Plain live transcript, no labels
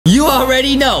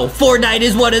already know, Fortnite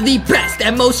is one of the best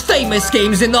and most famous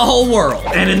games in the whole world.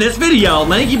 And in this video,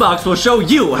 LankyBox will show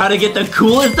you how to get the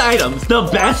coolest items, the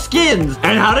best skins,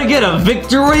 and how to get a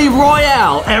victory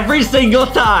royale every single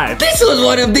time. This was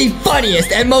one of the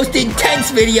funniest and most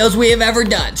intense videos we have ever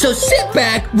done. So sit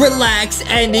back, relax,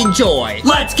 and enjoy.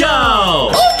 Let's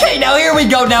go! Okay, now here we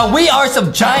go. Now, we are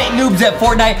some giant noobs at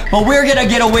Fortnite, but we're gonna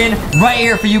get a win right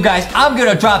here for you guys. I'm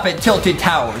gonna drop at Tilted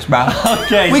Towers, bro.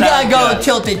 Okay, we gotta go good. to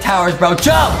Tilted Towers, bro.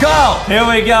 Jump, go! Here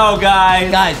we go,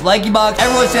 guys. Guys, LankyBox,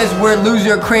 everyone says we're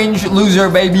loser, cringe, loser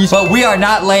babies, but we are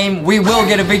not lame. We will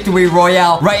get a victory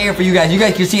royale right here for you guys. You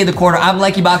guys can see in the corner, I'm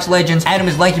LankyBox Legends. Adam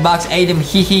is LankyBox Adam,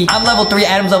 hee. I'm level 3,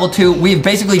 Adam's level 2. We've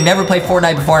basically never played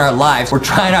Fortnite before in our lives. We're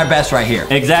trying our best right here.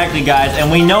 Exactly, guys,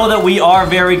 and we know that we are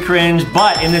very cringe,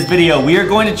 but in this video, we are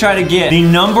going to try to get the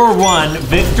 #1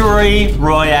 victory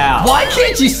royale. Why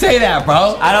can't you say that,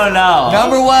 bro? I don't know.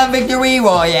 #1 victory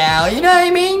royale, you know what I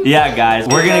mean? Yeah, guys,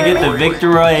 we're gonna get the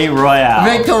victory royale.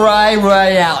 Victory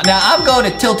royale. Now, I'm going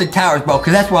to Tilted Towers, bro,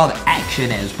 because that's where all the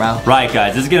action is, bro. Right,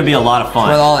 guys, this is gonna be a lot of fun.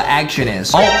 Where all the action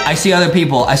is. Oh, I see other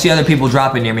people. I see other people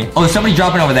dropping near me. Oh, there's somebody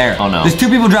dropping over there. Oh, no. There's 2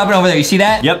 people dropping over there. You see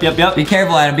that? Yep. Be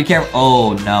careful, Adam. Be careful.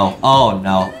 Oh, no. Oh,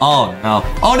 no. Oh, no.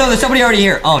 Oh, no. There's somebody already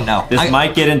here. Oh, no. This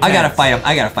might get intense. I gotta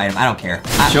fight him. I don't care.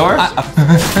 Sure?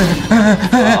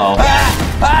 Uh-oh.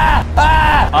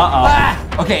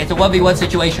 Okay, it's a 1v1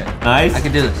 situation. Nice. I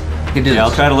can do this. Yeah,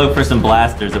 I'll try to look for some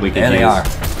blasters that we can use. There they are.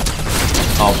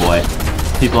 Oh, boy.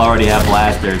 People already have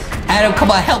blasters. Adam,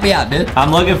 come on. Help me out, dude.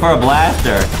 I'm looking for a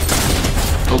blaster.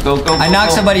 Go. I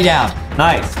knocked somebody down.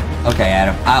 Nice. Okay,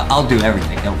 Adam. I'll do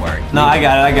everything. Don't worry. No, I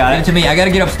got it. Give it to me. I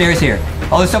gotta get upstairs here.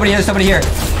 Oh, there's somebody here.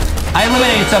 I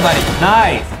eliminated somebody.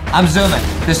 Nice. I'm zooming.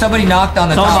 There's somebody knocked on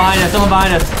the top. Someone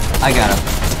behind us. I got him.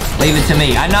 Leave it to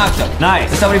me. I knocked him. Nice.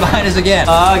 There's somebody behind us again.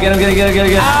 Get him.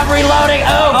 I'm reloading.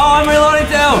 Oh, I'm reloading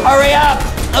too. Hurry up.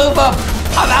 Oof up.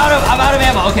 I'm out of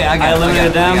ammo. Okay, I got him.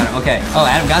 eliminated them. Okay. Oh,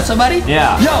 Adam got somebody?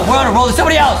 Yeah. Yo, we're on a roll. There's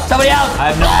somebody else.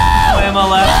 I have no ammo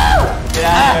left. Get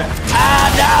out of here.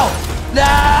 No.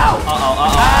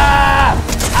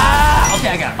 Okay,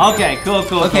 I got him. Okay, cool.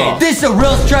 Okay, this is a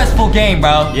real stressful game,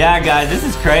 bro. Yeah, guys, this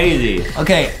is crazy.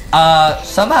 Okay,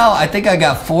 somehow I think I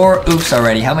got 4 oops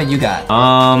already. How many you got?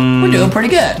 We're doing pretty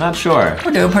good. Not sure.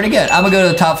 We're doing pretty good. I'm gonna go to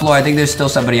the top floor. I think there's still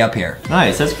somebody up here.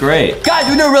 Nice, that's great. Guys,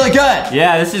 we're doing really good.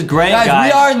 Yeah, this is great, guys.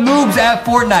 We are noobs at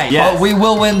Fortnite, yes. but we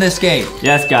will win this game.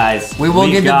 Yes, guys. We will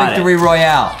get the victory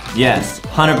royale. Yes,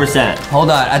 100%. Hold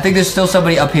on, I think there's still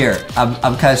somebody up here. I'm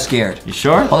kind of scared. You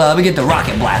sure? Hold on, let me get the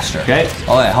rocket blaster. Okay.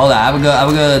 Oh wait, hold on. I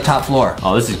would go to the top floor.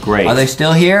 Oh, this is great. Are they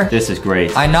still here? This is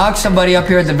great. I knocked somebody up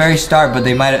here at the very start, but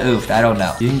they might have oofed. I don't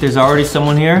know. You think there's already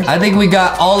someone here? I think we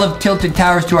got all of Tilted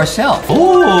Towers to ourselves.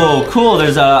 Oh, cool.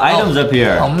 There's items up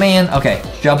here. Oh, man. Okay,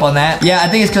 jump on that. Yeah, I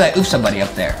think it's because I oofed somebody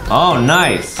up there. Oh,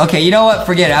 nice. Okay, you know what?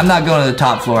 Forget it. I'm not going to the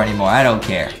top floor anymore. I don't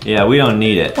care. Yeah, we don't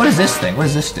need it. What is this thing? What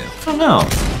does this do? I don't know.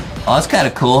 Oh, that's kind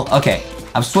of cool. Okay,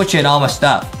 I'm switching all my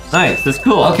stuff. Nice, that's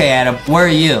cool. Okay, Adam, where are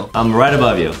you? I'm right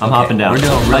above you. I'm hopping down. We're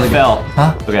doing really good. I fell.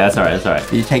 Huh? Okay, that's all right.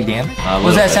 Did you take damage? A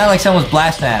What does that little sound like? Someone's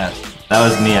blasting at us. That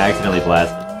was me. I accidentally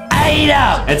blasted.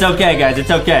 Adam! It's okay, guys.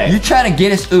 It's okay. You're trying to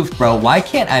get us oofed, bro. Why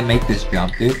can't I make this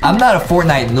jump, dude? I'm not a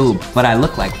Fortnite noob, but I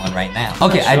look like one right now.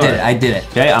 Okay, I did it.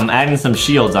 Okay, I'm adding some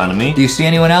shields onto me. Do you see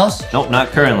anyone else? Nope, not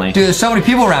currently. Dude, there's so many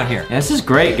people around here. Yeah, this is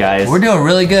great, guys. We're doing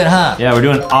really good, huh? Yeah, we're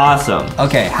doing awesome.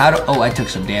 Okay, oh, I took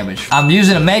some damage. I'm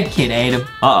using a med kit, Adam.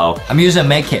 Uh-oh. I'm using a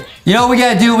med kit. You know what we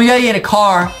gotta do? We gotta get in a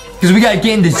car, because we gotta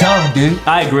get in the zone, dude.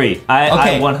 I agree.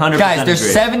 I 100% guys, there's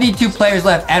agree. 72 players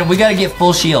left, and we gotta get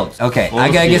full shields. Okay,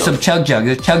 I gotta get some chug jugs.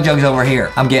 There's chug jugs over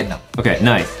here. I'm getting them. Okay,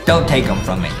 nice. Don't take them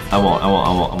from me. I won't.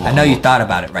 I know you thought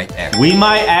about it right there. We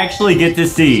might actually get to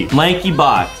see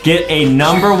LankyBox get a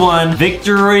 #1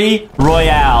 victory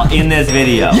royale in this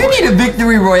video. You need a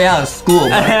victory royale at school,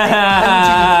 bro.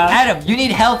 Adam, you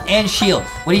need health and shields.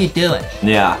 What are you doing?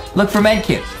 Yeah. Look for med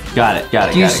kits. Got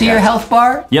it. Do you see your health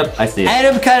bar? Yep, I see it.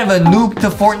 Adam kind of a noob to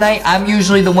Fortnite. I'm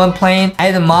usually the one playing.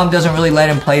 Adam, mom doesn't really let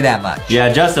him play that much.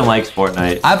 Yeah, Justin likes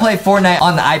Fortnite. I play Fortnite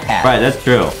on the iPad. Right, that's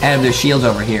true. Adam, there's shields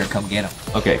over here. Come get them.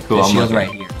 Okay, cool. There's shields right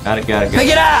here. Got it. Pick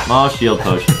it up! Small shield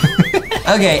potion.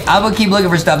 Okay, I'm gonna keep looking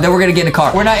for stuff. Then we're gonna get in the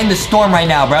car. We're not in the storm right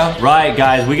now, bro. Right,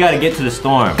 guys. We gotta get to the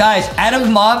storm. Guys, Adam's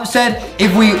mom said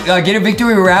if we get a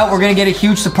victory route, we're gonna get a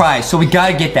huge surprise. So we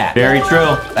gotta get that. Very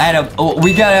true. Adam,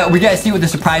 we gotta see what the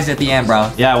surprise is at the end,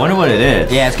 bro. Yeah, I wonder what it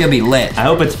is. Yeah, it's gonna be lit. I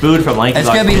hope it's food from LankyBox. It's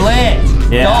gonna be lit.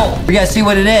 Yeah. No, we gotta see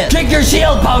what it is. Drink your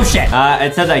shield potion.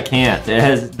 It says I can't. It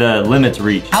has the limits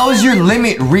reach. How is your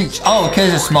limit reach? Oh,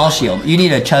 because it's a small shield. You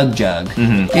need a chug jug. You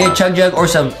need a chug jug or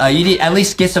some. You need at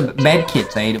least get some med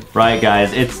kits, Adam. Right,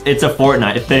 guys. It's a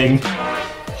Fortnite thing.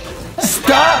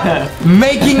 Stop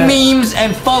making memes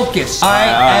and focus. All right,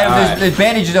 Adam, there's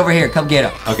bandages over here. Come get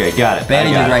them. Okay, got it.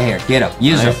 Bandages right here. Get them.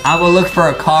 Use them. I'm gonna look for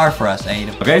a car for us,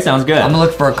 Adam. Okay, sounds good. I'm gonna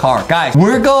look for a car. Guys,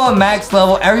 we're going max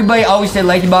level. Everybody always said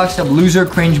LankyBox some loser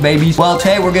cringe babies. Well,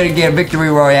 today we're gonna get a victory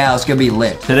royale. It's gonna be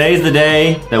lit. Today's the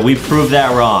day that we prove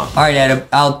that wrong. All right, Adam.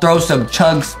 I'll throw some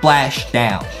chug splash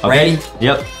down. Okay. Ready?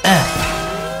 Yep.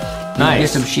 Nice. Get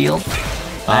some shield.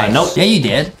 Nice. Nope. Yeah, you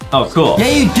did. Oh, cool. Yeah,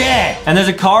 you did. And there's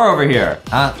a car over here.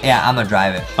 Yeah, I'm gonna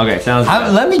drive it. Okay, sounds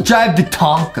good. Let me drive the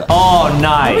Tonka. Oh,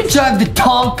 nice. Let me drive the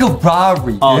Tonka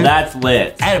Rari. Oh, that's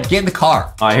lit. Adam, get in the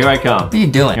car. All right, here I come. What are you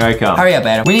doing? Here I come. Hurry up,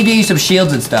 Adam. We need to get you some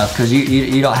shields and stuff because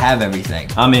you don't have everything.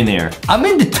 I'm in here. I'm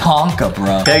in the Tonka,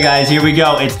 bro. Okay, guys, here we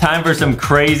go. It's time for some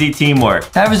crazy teamwork.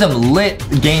 Time for some lit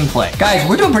gameplay. Guys,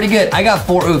 we're doing pretty good. I got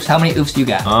 4 oofs. How many oofs do you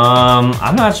got?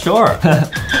 I'm not sure.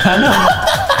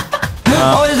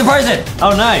 Oh, there's a person.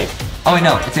 Oh, nice. Oh, wait,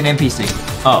 no. It's an NPC.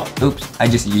 Oh. Oops. I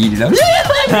just yeeted them.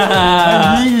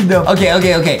 I yeeted them. Okay.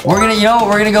 We're gonna,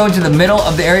 we're gonna go into the middle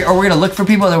of the area, or we're gonna look for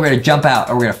people, and then we're gonna jump out,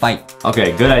 or we're gonna fight.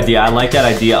 Okay, good idea. I like that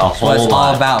idea a whole lot. That's what it's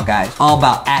all about, guys. All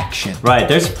about action. Right,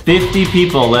 there's 50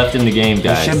 people left in the game, guys.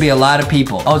 There should be a lot of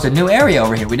people. Oh, it's a new area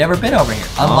over here. We've never been over here.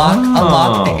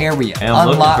 Unlock the area. Hey, I'm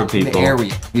unlock looking for people. the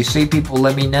area. You see people,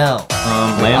 let me know.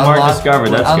 Landmark discovered.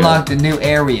 That's good. Unlock the new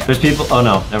area. There's people. Oh,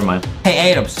 no. Never mind.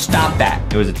 Hey, Adam, stop that.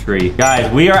 It was a tree.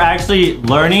 Guys, we are actually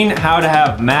learning how to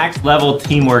have max level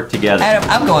teamwork together. Adam,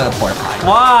 I'm going to the porta potty.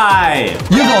 Why?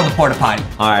 You go in the porta potty.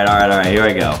 All right. Here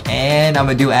I go. And I'm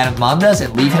going to do Adam's mom does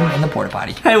and leave him in the porta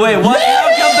potty. Hey, wait, what?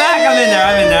 No, come back. I'm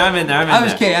in there. I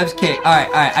was kidding. All right.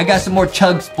 I got some more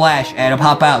chug splash, Adam.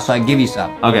 Hop out so I can give you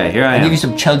some. Okay, here I am. I'll give you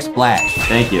some chug splash.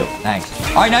 Thank you. Thanks.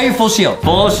 All right, now you're full shield.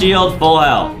 Full shield, full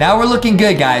health. Now we're looking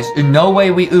good, guys. No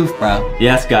way we oof, bro.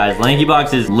 Yes, guys.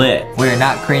 LankyBox is lit. We're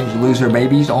not cringe loser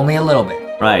babies, only a little bit.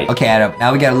 Right. Okay, Adam,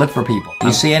 now we gotta look for people.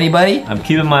 You see anybody? I'm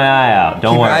keeping my eye out.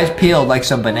 Don't worry. Keep your eyes peeled like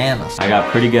some bananas. I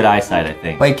got pretty good eyesight, I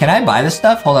think. Wait, can I buy this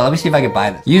stuff? Hold on, let me see if I can buy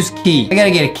this. Use key. I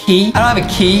gotta get a key. I don't have a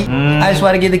key. I just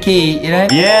wanna get the key, you know?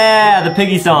 Yeah, the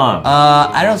piggy song.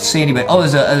 I don't see anybody. Oh,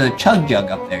 there's a chug jug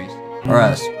up there. Or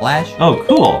a splash. Oh,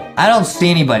 cool. I don't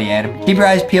see anybody, Adam. Keep your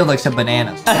eyes peeled like some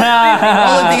bananas. Oh,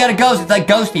 look, they got a ghost. It's like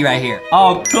Ghosty right here.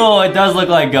 Oh, cool. It does look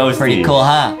like Ghosty. Pretty cool,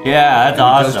 huh? Yeah, that's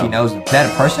awesome. Ghosty knows him. Is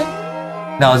that a person?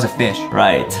 No, it's a fish.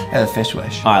 Right. That's a fish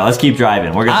wish. All right, let's keep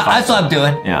driving. We're gonna. That's what I'm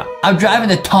doing. Yeah. I'm driving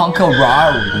the Tonka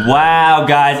Rari. Wow,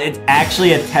 guys, it's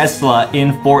actually a Tesla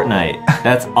in Fortnite.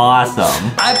 That's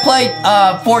awesome. I played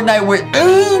Fortnite with.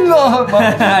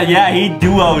 Yeah, he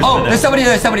duos. Oh, there's somebody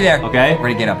there. Somebody there. Okay.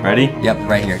 Ready to get him. Ready? Yep,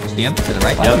 right here. See him to the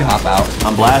right. Yep. You hop out.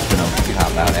 I'm blasting him. You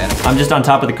hop out, Adam. I'm just on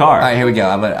top of the car. All right, here we go.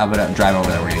 I'm gonna drive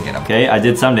over there. We're gonna get him. Okay, I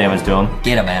did some damage to him.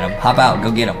 Get him, Adam. Hop out. Go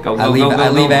get him. Go, I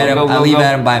leave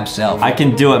Adam by himself. I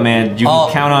can do it, man. You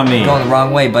can count on me. Going the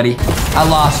wrong way, buddy. I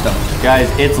lost him. Guys,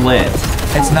 it's lit.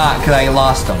 It's not, because I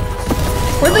lost them.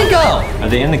 Where'd they go? Are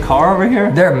they in the car over here?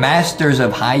 They're masters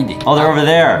of hiding. Oh, they're over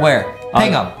there. Where?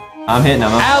 Ping them. I'm hitting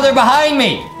them. Ow, they're behind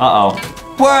me. Uh-oh.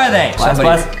 Where are they?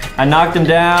 I knocked him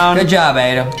down. Good job,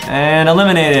 Adam. And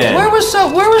eliminated. Where was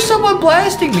someone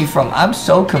blasting me from? I'm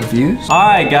so confused. All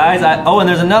right, guys. Oh, and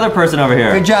there's another person over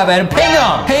here. Good job, Adam. Ping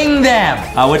them. Ping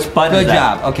them. Which button is that?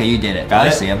 Good job. Okay, you did it. Got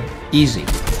it? I see him. Easy.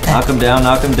 Knock him down.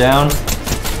 Knock him down.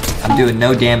 I'm doing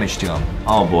no damage to him.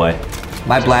 Oh, boy.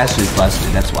 My blaster's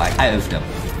busted. That's why. I oofed him.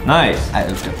 Nice. I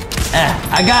oofed him.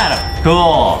 I got him.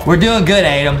 Cool. We're doing good,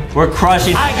 Adam. We're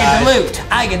crushing. I get the loot.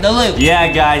 I get the loot.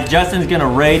 Yeah, guys. Justin's gonna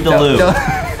raid the loot.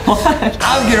 What?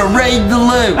 I'm gonna raid the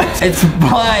loot. It's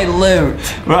my loot.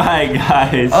 Right,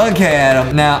 guys. Okay,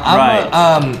 Adam. Now,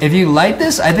 if you light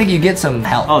this, I think you get some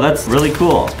health. Oh, that's really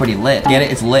cool. It's pretty lit. Get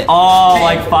it? It's lit. Oh, hey,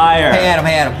 like fire. Hey, Adam.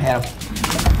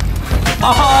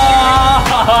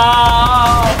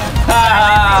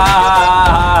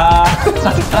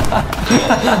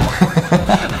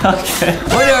 Okay.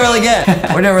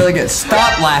 We're doing really good.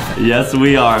 Stop laughing. Yes,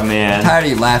 we are, man. I'm tired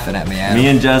of you laughing at me, Adam. Me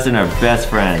and Justin are best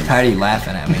friends. I'm tired of you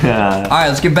laughing at me. All right,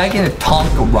 let's get back into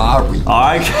Tonka Rari. All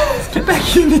right. Let's get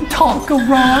back into Tonka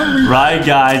Rari. Right,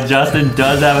 guys. Justin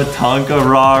does have a Tonka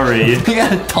Rari. He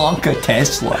got a Tonka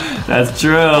Tesla. That's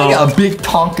true. He got a big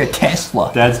Tonka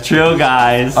Tesla. That's true,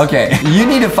 guys. Okay, you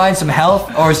need to find some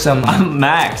health or some... I'm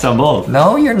max on both.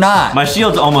 No, you're not. My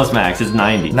shield's almost max. It's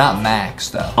 90. Not max,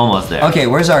 though. Almost there. Okay,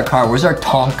 where's our car? Where's our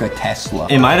Tonka Tesla?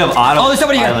 It might have auto. Oh, there's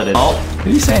somebody here. Oh. What are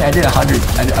you saying? I did 100.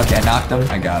 Okay, I knocked him.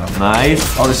 I got him. Nice.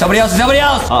 Oh, there's somebody else.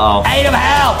 Uh-oh. Adam,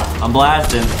 help. I'm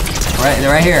blasting.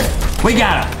 They're right here. We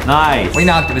got him. Nice. We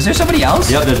knocked him. Is there somebody else?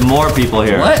 Yep, there's more people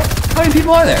here. What? How many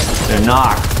people are there? They're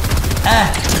knocked.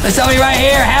 There's somebody right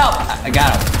here. Help. I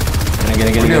got him.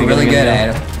 We're doing really good,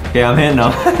 Adam. Okay, I'm hitting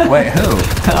them. Wait, who?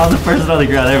 On the first on the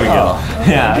ground. There we go.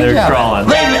 Yeah, Good they're job. crawling.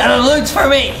 Leave loot's for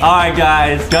me. All right,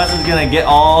 guys. Justin's gonna get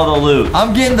all the loot.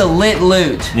 I'm getting the lit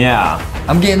loot. Yeah.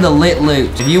 I'm getting the lit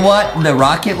loot. If you want the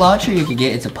rocket launcher, you can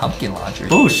get it's a pumpkin launcher.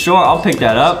 Oh, sure. I'll pick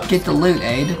that up. Get the loot,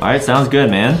 Aid. All right, sounds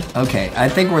good, man. Okay, I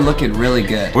think we're looking really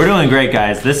good. We're doing great,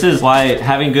 guys. This is why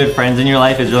having good friends in your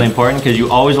life is really important because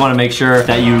you always want to make sure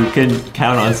that you can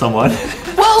count on someone.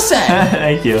 Well said.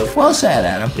 Thank you. Well said,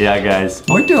 Adam. Yeah, guys.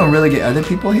 We're doing really good. Are there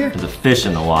people here? There's a fish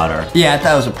in the water. Yeah, I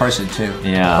thought it was a person too.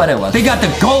 Yeah. But it was. They got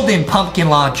the golden pumpkin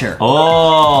launcher.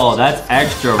 Oh, that's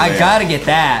extra rare. I gotta get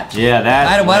that. Yeah, that's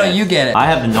Adam, why don't you get it? I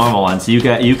have the normal one, so you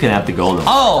can have the golden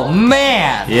one. Oh,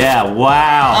 man. Yeah,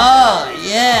 wow. Oh,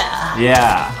 yeah.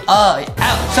 Yeah. Oh,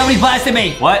 ow. Somebody blasted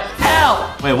me. What?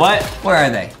 Help. Wait, what? Where are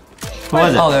they? Who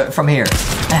was it? Oh, they're from here.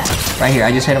 Right here.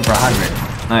 I just hit them for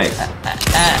 100. Nice.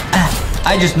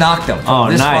 I just knocked them Oh,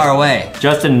 from this nice. far away.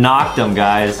 Justin knocked him,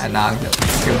 guys. I knocked them.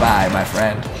 Goodbye, my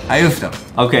friend. I oofed them.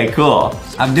 Okay, cool.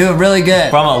 I'm doing really good.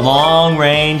 From a long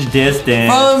range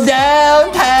distance. From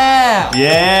downtown.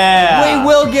 Yeah. We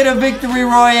will get a victory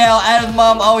royale. Adam's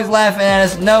mom always laughing at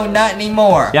us. No, not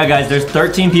anymore. Yeah, guys, there's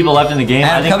 13 people left in the game.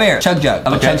 Adam, come here. Chug jug.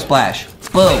 I'm a chug splash.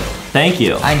 Boom. Thank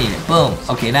you. I need it. Boom.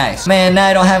 Okay, nice. Man, now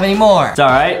I don't have any more. It's all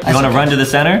right. You want to run to the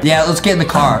center? Yeah, let's get in the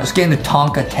car. Let's get in the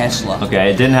Tonka Tesla. Okay,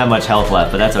 it didn't have much health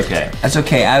left, but that's okay. That's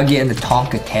okay. I'll get in the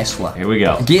Tonka Tesla. Here we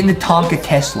go. Get in the Tonka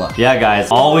Tesla. Yeah, guys,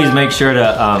 always make sure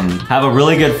to have a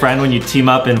really good friend when you team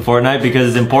up in Fortnite because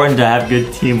it's important to have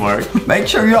good teamwork. Make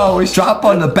sure you always drop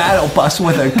on the battle bus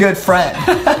with a good friend.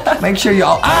 Make sure you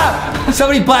all... Ah!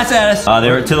 Somebody blasted at us. They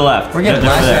were to the left. We're getting They're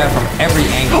blasted there. at from every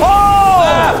angle. Oh!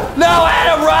 Ah! No,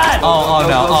 Adam, run! Oh,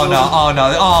 no, oh, no, oh,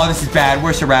 no. Oh, this is bad.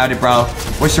 We're surrounded, bro.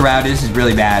 We're surrounded. This is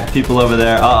really bad. People over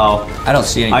there. Uh-oh. I don't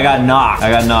see anything. I got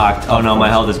knocked. Oh, no, my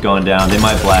health is going down. They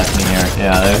might blast me here.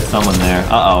 Yeah, there's someone there.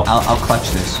 Uh-oh. I'll clutch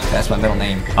this. That's my middle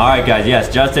name. All right, guys. Yes,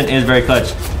 Justin is very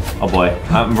clutch. Oh, boy.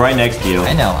 I'm right next to you.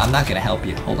 I know. I'm not going to help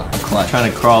you. Hold on. I'm clutch.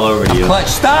 Trying to crawl over to you. Clutch,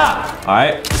 stop! All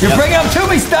right. You're bringing them to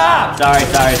me. Stop!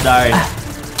 Sorry.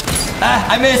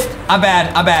 I missed. I'm bad.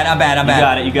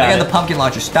 You got it. I got the pumpkin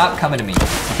launcher. Stop coming to me.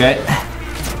 Okay.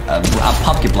 I'll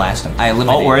pumpkin blast him. I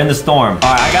eliminated. Oh, we're in the storm. All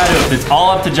right, I got it. It's all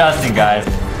up to Justin, guys.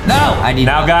 No, I need.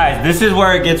 Now, guys, this is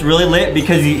where it gets really lit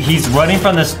because he's running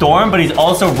from the storm, but he's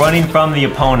also running from the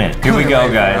opponent. Here we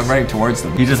go, guys. I'm running towards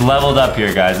them. He just leveled up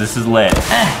here, guys. This is lit.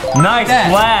 Nice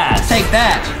blast. Take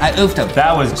that. I oofed him.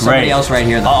 That was great. Somebody else right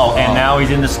here, though. Uh-oh, and now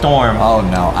he's in the storm. Oh,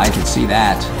 no. I can see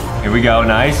that. Here we go.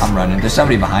 Nice. I'm running. There's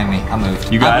somebody behind me. I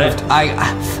moved. You got it?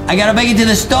 I gotta make it to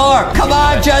the storm. Come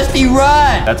on, Justy,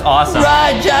 run. That's awesome.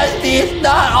 Run, Justy. It's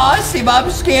not awesome.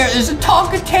 I'm scared. There's a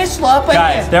Tonka Tesla up ahead.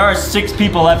 Guys, there are 6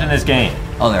 people left in this game.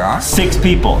 Oh, there are? 6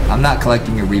 people. I'm not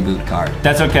collecting your reboot card.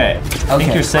 That's okay. I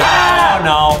think you're safe. Ah! Oh,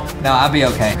 no. No, I'll be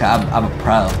okay. I'm a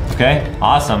pro. Okay,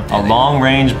 awesome. A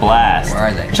long-range blast. Where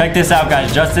are they? Check this out,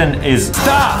 guys. Justin is...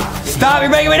 Stop! You're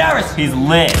making me nervous! He's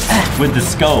lit with the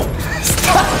scope.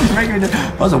 Stop! You're making me nervous.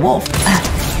 That was a wolf.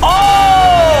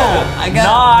 Oh! I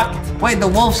got... Knocked. Wait, the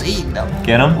wolf's eating them.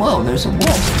 Get him? Whoa, there's a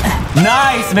wolf.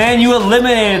 Nice, man. You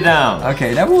eliminated them.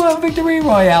 Okay, now we'll have victory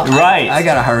royale. Right. I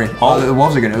gotta hurry. Oh, the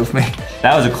wolves are gonna oof me.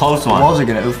 That was a close one. The wolves are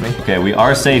gonna oof me. Okay, we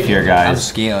are safe here, guys. I'm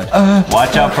scared.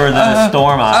 Watch out for the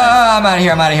storm eye. I'm out of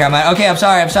here. Okay, I'm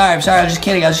sorry. I was just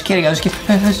kidding.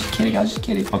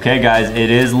 Okay, guys,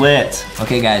 it is lit.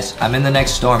 Okay, guys, I'm in the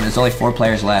next storm. There's only 4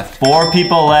 players left. 4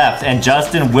 people left, and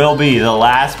Justin will be the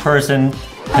last person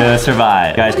to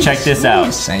survive. Guys, check this out. What are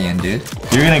you saying, dude?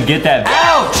 You're gonna get that.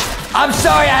 Ouch! I'm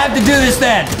sorry I have to do this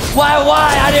then. Why?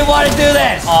 I didn't want to do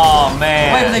this. Oh,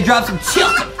 man. Wait, but they dropped some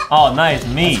chicken. Oh, nice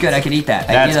meat. That's good. I can eat that.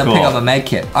 I That's can cool. pick up a med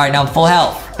kit. All right, now I'm full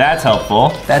health. That's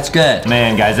helpful. That's good.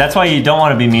 Man, guys, that's why you don't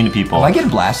want to be mean to people. Am I getting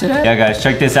blasted at? Yeah, guys,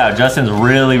 check this out. Justin's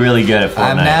really, really good at Fortnite.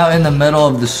 I'm now in the middle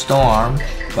of the storm,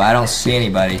 but I don't see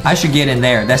anybody. I should get in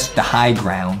there. That's the high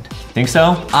ground. Think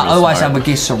so? Otherwise, I'm gonna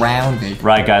get surrounded.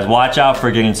 Right, guys, watch out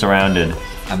for getting surrounded.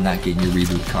 I'm not getting your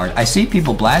reboot card. I see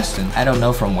people blasting. I don't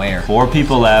know from where. 4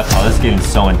 people left. Oh, this is getting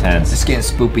so intense. It's getting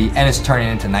spoopy, and it's turning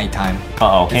into nighttime.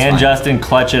 Uh-oh. And fine. Justin,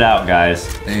 clutch it out, guys.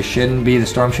 There shouldn't be. The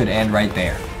storm should end right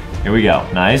there. Here we go.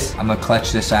 Nice. I'm gonna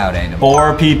clutch this out, Adam.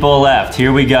 4 people left.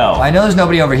 Here we go. Well, I know there's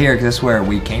nobody over here because that's where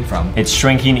we came from. It's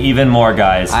shrinking even more,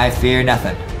 guys. I fear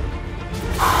nothing.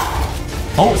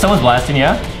 Oh, someone's blasting,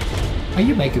 yeah? Are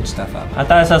you making stuff up? I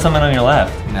thought I saw someone on your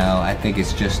left. No, I think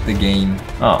it's just the game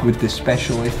with the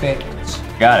special effects.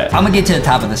 Got it. I'm gonna get to the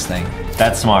top of this thing.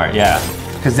 That's smart, yeah.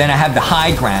 Because then I have the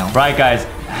high ground. Right, guys.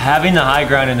 Having the high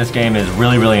ground in this game is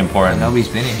really, really important. Nobody's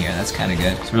been in here. That's kind of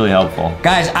good. It's really helpful.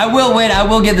 Guys, I will win. I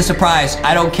will get the surprise.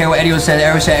 I don't care what anyone says.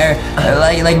 Everyone said,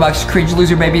 LankyBox cringe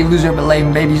loser, baby loser, but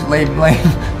lame, babies, lame.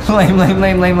 But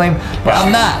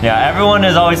I'm not. Yeah, everyone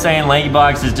is always saying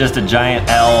LankyBox is just a giant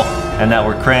L and that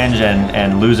we're cringe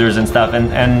and losers and stuff.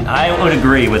 And I would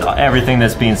agree with everything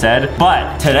that's being said.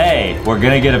 But today, we're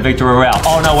going to get a victory royale.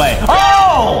 Oh, no way.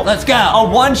 Oh! Let's go. A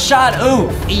one-shot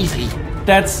oof. Easy.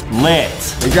 That's lit.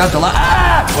 They dropped a lot.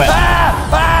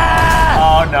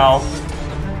 Oh, no.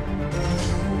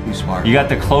 Too smart. You got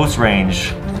the close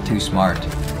range Too smart.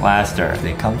 blaster. If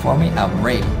they come for me, I'm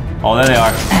ready. Oh, there they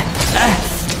are.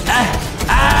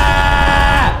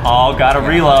 Oh, gotta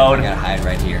reload. I gotta hide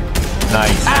right here.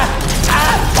 Nice.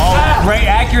 Oh, great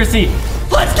accuracy.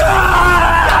 Let's go!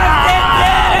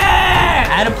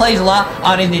 Adam plays a lot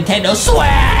on a Nintendo Switch.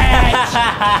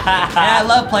 And I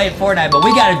love playing Fortnite, but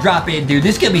we gotta drop in, dude.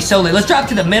 This is gonna be so lit. Let's drop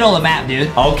to the middle of the map,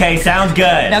 dude. Okay, sounds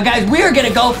good. Now, guys, we are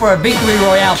gonna go for a victory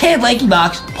royale. Can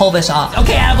LankyBox pull this off?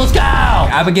 Okay, Adam, let's go.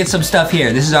 I'm gonna get some stuff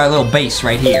here. This is our little base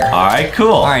right here. All right,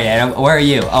 cool. All right, Adam, where are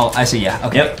you? Oh, I see ya.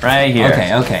 Okay. Yep, right here.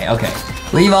 Okay.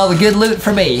 Leave all the good loot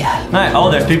for me. Nice.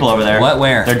 Oh, there's people over there. What,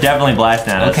 where? They're definitely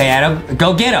blasting at us. Okay, Adam,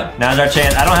 go get him. Now's our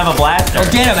chance. I don't have a blaster. Go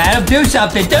get him, Adam. Do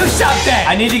something. Do something.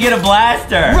 I need to get a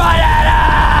blaster. Run,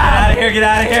 Adam. Get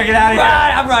out of here. Run.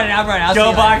 I'm running. I'll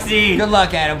Go, see you later.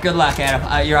 Boxy. Good luck,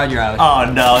 Adam. You're on your own. Oh,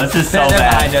 no. This is so They're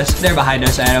bad. behind us. They're behind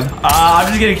us, Adam. I'm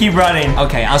just going to keep running.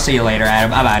 Okay, I'll see you later,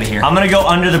 Adam. I'm out of here. I'm going to go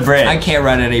under the bridge. I can't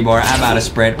run anymore. I'm out of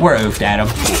sprint. We're oofed, Adam.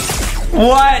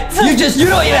 What? You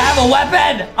don't even have a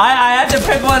weapon. I had to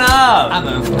pick one up. I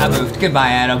moved. Goodbye,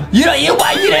 Adam. You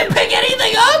didn't pick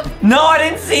anything up? No, I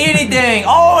didn't see anything.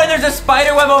 Oh, and there's a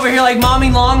spider web over here like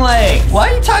Mommy Longlegs. Why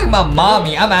are you talking about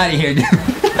mommy? I'm out of here, dude.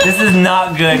 This is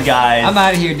not good, guys. I'm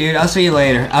out of here, dude. I'll see you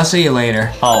later.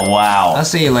 Oh, wow. I'll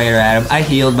see you later, Adam. I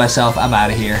healed myself. I'm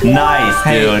out of here. Nice,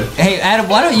 dude. Hey, Adam,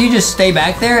 why don't you just stay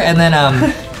back there and then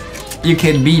you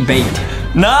can be bait.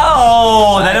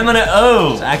 No, then I'm gonna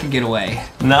So I can get away.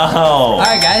 No. All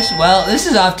right, guys. Well, this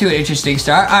is off to an interesting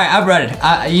start. All right, I'm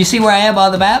running. You see where I am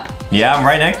on the map? Yeah, I'm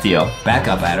right next to you. Back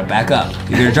up, Adam. Back up.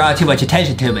 You're gonna draw too much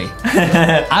attention to me.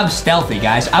 I'm stealthy,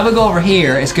 guys. I'm gonna go over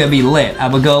here. It's gonna be lit.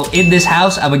 I'm gonna go in this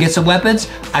house. I'm gonna get some weapons.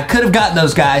 I could have gotten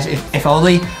those guys if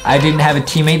only I didn't have a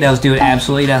teammate that was doing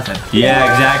absolutely nothing.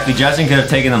 Yeah, exactly. Justin could have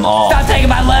taken them all. Stop taking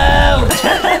my loot!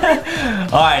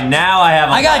 All right, now I have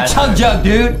a I got a chug jug,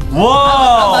 dude. Whoa!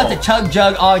 I'm about to chug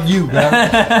jug on you, bro.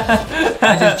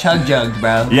 I just chug jugged,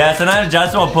 bro. Yeah, so now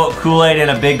Justin will put Kool-Aid in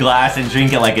a big glass and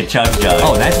drink it like a chug jug.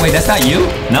 Oh, that's not you?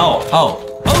 No.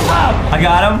 Oh. Oh, wow. I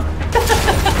got him.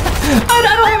 I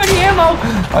don't have any ammo.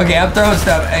 Okay, I'm throwing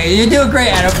stuff. Hey, you're doing great,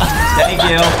 Adam. Thank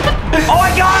you. Oh,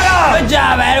 I got him! Good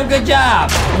job, Adam. Good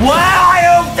job. Wow, I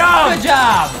opened him! Good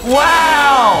job.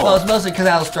 Wow! Well, it's mostly because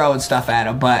I was throwing stuff at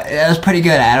him, but it was pretty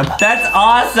good, Adam. That's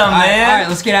awesome, man. All right,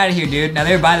 let's get out of here, dude. Now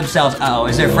they're by themselves. Uh-oh,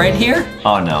 is there a friend here?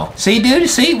 Oh, no. See, dude?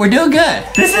 See? We're doing good.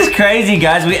 This is crazy,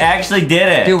 guys. We actually did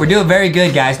it. Dude, we're doing very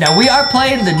good, guys. Now, we are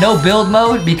playing the no build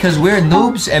mode because we're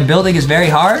noobs and building is very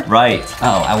hard. Right.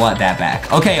 Oh, I want that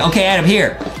back. Okay, Adam,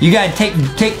 here. You gotta take.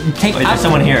 Wait, there's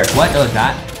someone here. What? No, it's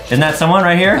not. Isn't that someone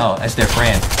right here? Oh, that's their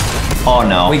friend. Oh,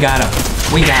 no. We got him.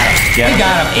 Yeah. We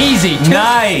got him. Easy.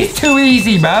 Nice. Too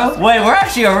easy, bro. Wait, we're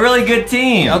actually a really good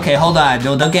team. Okay, hold on.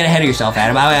 Don't get ahead of yourself,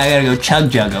 Adam. I gotta go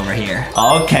chug jug over here.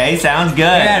 Okay, sounds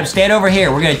good. Here, Adam, stand over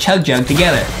here. We're gonna chug jug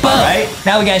together. Boom. Right.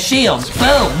 Now we got shields.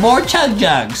 Boom. More chug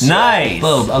jugs. Nice.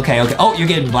 Boom. Okay. Oh, you're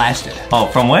getting blasted. Oh,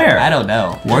 from where? I don't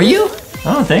know. Were you?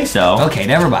 I don't think so. Okay,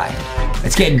 never mind.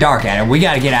 It's getting dark, Adam. We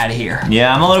gotta get out of here.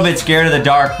 Yeah, I'm a little bit scared of the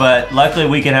dark, but luckily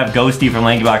we can have Ghosty from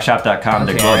LankyBoxShop.com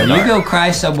to glow in the dark. You go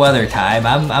cry some weather time.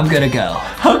 I'm gonna go.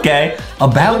 Okay. A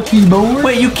bounty board?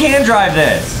 Wait, you can drive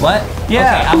this. What?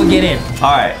 Yeah. Okay, I'm gonna get in.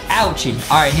 All right. Ouchie.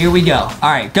 All right, here we go. All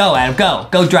right, go, Adam. Go.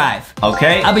 Go drive.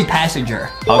 Okay. I'll be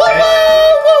passenger. Okay.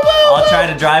 I'll try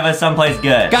to drive us someplace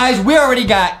good. Guys, we already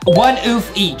got one oof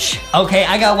each. Okay,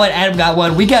 I got one, Adam got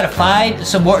one. We gotta find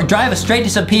some more, drive us straight to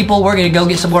some people. We're gonna go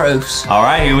get some more oofs. All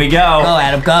right, here we go. Go,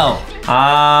 Adam, go.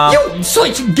 You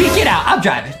switch, get out. I'm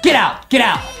driving. Get out.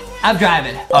 I'm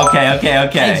driving.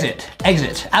 Okay.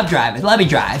 Exit. I'm driving. Let me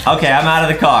drive. Okay, I'm out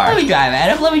of the car. Let me drive,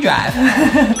 Adam. Let me drive.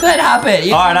 Go ahead, hop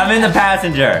in. All right, I'm in the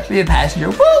passenger. Be a passenger.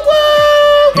 Woo!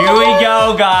 Here we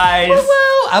go, guys. Woo!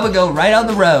 I'm gonna go right on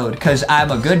the road because I'm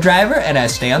a good driver and I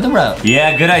stay on the road.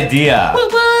 Yeah, good idea.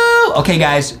 Woo! Okay,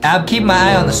 guys, I'm keeping my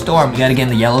eye on the storm. We gotta get in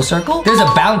the yellow circle. There's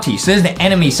a bounty, so there's an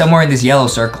enemy somewhere in this yellow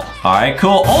circle. All right,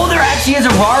 cool. Oh, there actually is a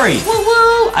Rari.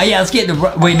 Woo! Yeah, let's get in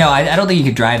the. Wait, no, I don't think you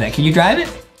can drive that. Can you drive it?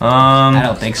 I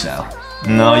don't think so.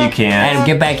 No, you can't. Adam,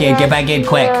 get back in quick. Get back in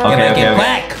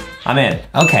quick. I'm in.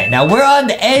 Okay, now we're on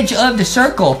the edge of the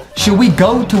circle. Should we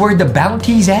go to where the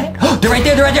bounty's at? They're right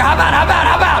there. How about?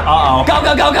 Uh-oh.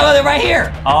 Go, they're right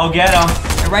here. I'll get them.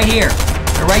 They're right here.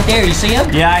 They're right there, you see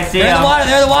them? Yeah, I see them.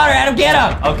 They're in the water, Adam, get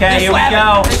them. Okay, here we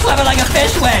go. They're swimming like a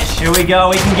fish wish. Here we go,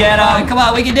 we can get them. Come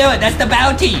on, we can do it. That's the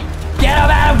bounty. Get them,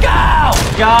 Adam, go.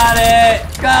 Got it.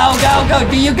 Go.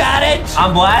 Do you got it?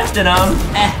 I'm blasting them.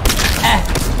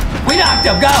 We knocked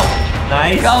him, go.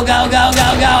 Nice. Go.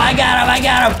 I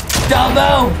got him. Don't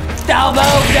move.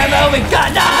 They're moving.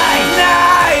 God,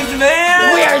 Nice,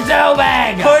 man. we are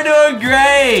zooming. We're doing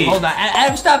great. Hold on,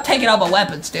 Adam, stop taking all my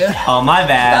weapons, dude. Oh, my Stop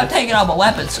bad. taking all my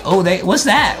weapons. Oh, what's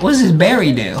that? What does this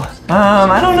berry do?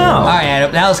 I don't know. All right,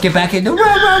 Adam, now let's get back into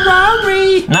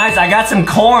robbery. Nice, I got some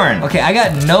corn. Okay, I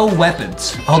got no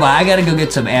weapons. Hold on, I gotta go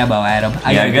get some ammo, Adam.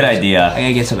 Good idea. I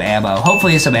gotta get some ammo.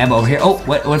 Hopefully there's some ammo over here. Oh,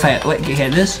 what if I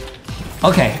get this?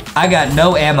 Okay, I got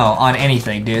no ammo on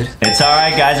anything, dude. It's all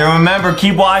right, guys. And remember,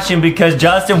 keep watching because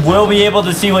Justin will be able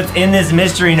to see what's in this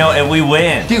mystery note if we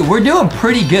win. Dude, we're doing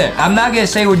pretty good. I'm not gonna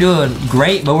say we're doing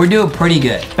great, but we're doing pretty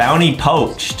good. Bounty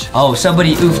poached. Oh,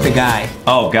 somebody oofed the guy.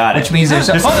 Oh, got it. Which means there's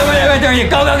some. Oh, right there.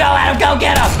 Go, Adam, go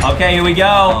get him. Okay, here we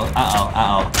go.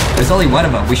 Uh-oh. There's only one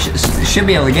of them. We should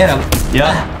be able to get him.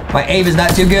 Yep. My aim is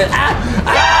not too good.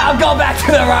 I'm going back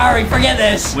to the Rari. Forget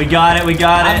this. We got it.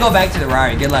 I'm going back to the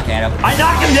Rari. Good luck, Adam. I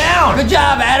knocked him down. Good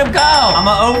job, Adam. Go. I'm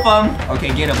gonna oop him. Okay,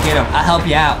 get him. I'll help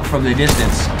you out from the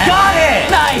distance. Got it.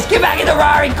 Nice. Get back in the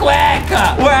Rari quick.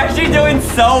 We're actually doing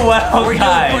so well, We're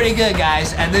guys. doing pretty good,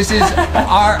 guys. And this is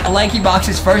our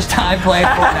LankyBox's first time playing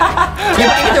Fortnite. Get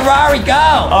back in the Rari. Go.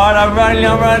 All right, I'm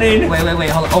running. Wait.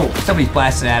 Hold on. Oh, somebody's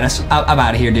blasting at us. I'm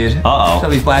out of here, dude. Uh-oh.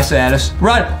 Somebody's blasting at us.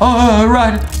 Run.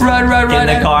 Run. Get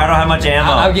in the car. I don't have much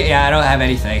ammo. I don't have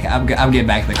anything. I'm getting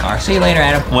back in the car. See you later,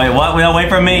 Adam. Wait, what? Wait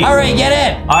for me. All right, get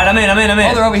in. All right, I'm in.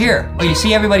 Oh, they're over here. Oh, you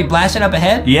see everybody blasting up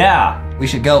ahead? Yeah. We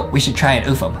should go. We should try and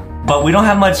oof them. But we don't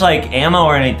have much, like, ammo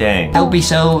or anything. Don't be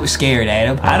so scared,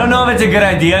 Adam. I don't know if it's a good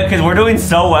idea, because we're doing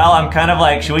so well. I'm kind of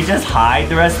like, should we just hide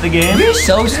the rest of the game? You're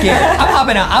so scared. I'm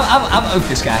hopping out. I'm oof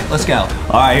this guy. Let's go.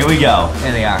 All right, here we go.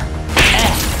 There they are.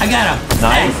 I got him.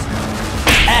 Nice.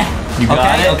 You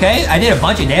got it? Okay. I did a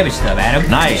bunch of damage to them, Adam.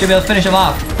 Nice. Should be able to finish them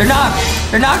off. They're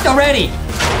knocked already.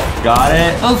 Got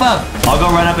it. Oof them. I'll go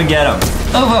run up and get him.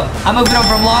 Oof them. I'm oofing them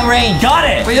from long range. Got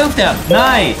it. We oofed them.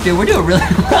 Nice. Dude, we're doing really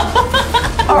well.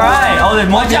 All right. Oh, there's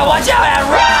more. Watch out, Adam,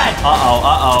 run.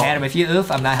 Uh-oh. Adam, if you oof,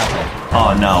 I'm not helping.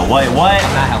 Oh, no. Wait, what?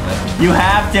 I'm not helping. You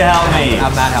have to help me.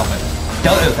 I'm not helping.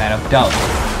 Don't oof, Adam. Don't.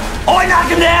 Oh, I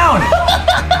knocked him down.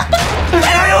 And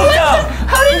I oofed him.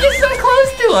 How did you get so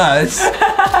close to us?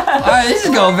 All right, this is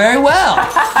going very well.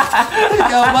 This is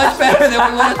going much better than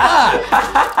we would have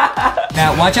thought.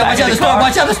 Now, watch out the storm.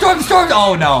 Watch out the storm.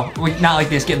 Oh, no. Not like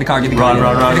this. Get in the car. Get in the car.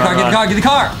 Get in the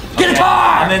car.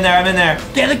 I'm in there.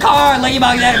 Get in the car.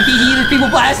 LankyBox at him. There's people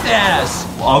blasting at us.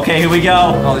 Okay, here we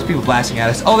go. Oh, there's people blasting at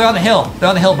us. Oh, they're on the hill. They're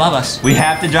on the hill above us. We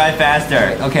have to drive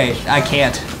faster. Okay, I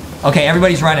can't. Okay,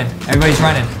 everybody's running.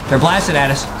 They're blasting at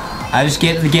us. I just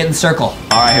get in the circle.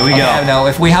 All right, here we go. No,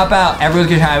 if we hop out, everyone's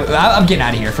gonna try. I'm getting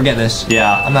out of here. Forget this.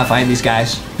 Yeah. I'm not fighting these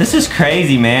guys. This is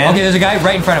crazy, man. Okay, there's a guy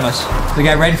right in front of us. The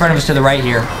guy right in front of us to the right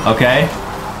here. Okay.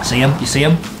 See him? You see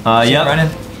him? Yep. Running?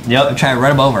 Yep. I'm trying to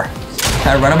run him over.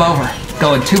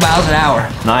 Going 2 miles an hour.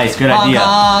 Nice, good idea.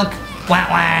 Honk. Wah,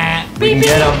 wah. We can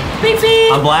get him. Beep,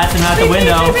 beep. I'm blasting out the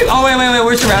window. Beep, beep. Oh, wait.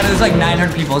 We're surrounded. There's like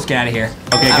 900 people. Let's get out of here.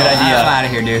 Okay, good idea. I'm out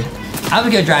of here, dude. I'm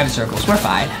gonna go drive in circles. We're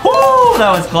fine. Woo,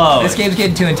 that was close. This game's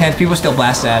getting too intense. People still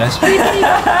blasting at us.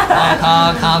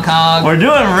 Honk. We're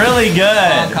doing really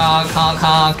good.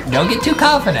 Honk. Don't get too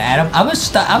confident, Adam. I'm gonna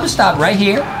stop right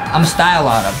here. I'm gonna style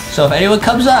on them. So if anyone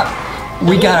comes up,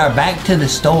 we got our back to the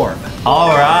storm. All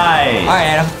right. All right,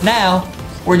 Adam. Now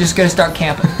we're just gonna start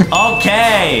camping.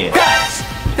 Okay. Guys,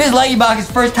 this is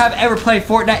LankyBox's first time ever playing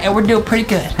Fortnite, and we're doing pretty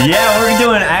good. Yeah, we're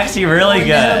doing actually really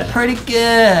good. Doing pretty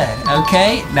good.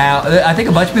 Okay. Now I think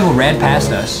a bunch of people ran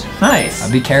past us. Nice.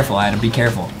 Be careful, Adam. Be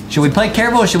careful. Should we play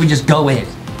careful or should we just go in?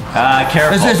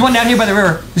 Careful. There's one down here by the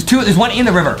river. There's one in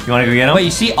the river. You wanna go get him? Wait,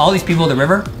 you see all these people in the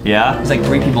river? Yeah. There's like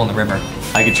 3 people in the river.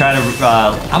 I could try to.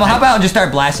 I'm gonna hop out and just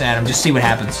start blasting at him. Just see what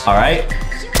happens. All right.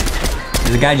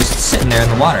 There's a guy just sitting there in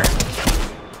the water.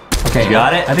 Okay. You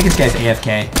got it? I think this guy's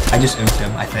AFK. I just oofed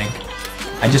him, I think.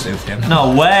 I just oofed him. No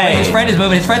way. Wait, his friend is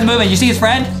moving. His friend's moving. You see his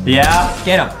friend? Yeah.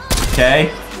 Get him. Okay.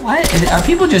 What? Are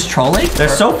people just trolling? They're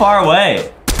so far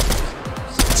away.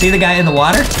 See the guy in the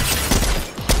water?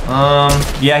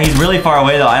 Yeah, he's really far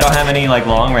away though. I don't have any like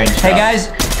long range stuff. Hey guys,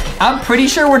 I'm pretty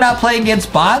sure we're not playing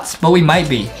against bots, but we might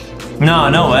be.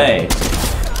 No way.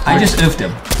 I just oofed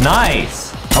him.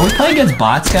 Nice. Are we playing against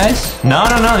bots, guys? No,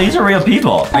 these are real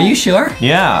people. Are you sure?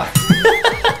 Yeah.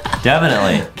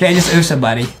 Definitely. Okay, just oof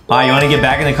somebody. All right, you want to get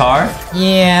back in the car?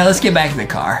 Yeah, let's get back in the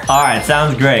car. All right,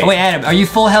 sounds great. Oh, wait, Adam, are you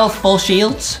full health, full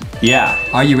shields? Yeah.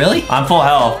 Are you really? I'm full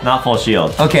health, not full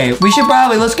shield. Okay, we should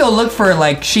probably, let's go look for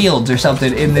like shields or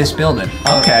something in this building.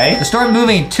 Okay. The storm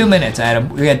moving in 2 minutes, Adam.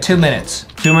 We got 2 minutes.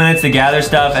 2 minutes to gather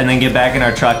stuff and then get back in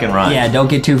our truck and run. Yeah, don't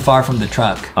get too far from the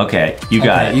truck. Okay, you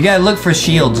got it. You gotta look for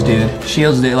shields, dude.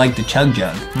 Shields that like the chug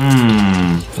jug.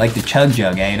 Like the chug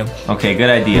jug, Adam. Okay, good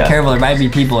idea. Be careful, there might be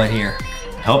people in here.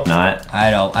 Hope not.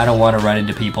 I don't want to run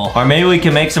into people. Or maybe we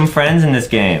can make some friends in this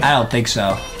game. I don't think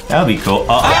so. That would be cool.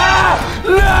 No!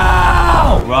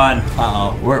 Run.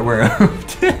 Uh-oh, we're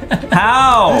oofed.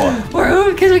 How? We're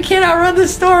oofed because we can't outrun the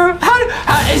storm. How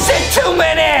is it 2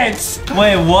 minutes?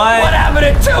 Wait, what? What happened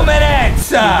in 2 minutes?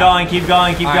 Keep going. All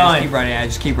right, just keep running, I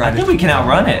just keep running. I think we can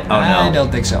outrun it. Oh, no. I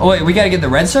don't think so. Oh, wait, we gotta get the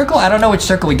red circle? I don't know which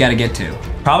circle we gotta get to.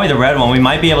 Probably the red one. We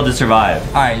might be able to survive.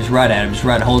 All right, just run, Adam. Just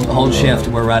run. Hold shift.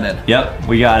 We're running. Yep,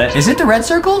 we got it. Is it the red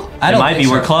circle? It might be.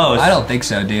 We're close. I don't think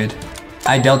so, dude.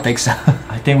 I don't think so.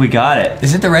 I think we got it.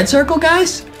 Is it the red circle,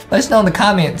 guys? Let us know in the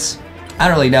comments. I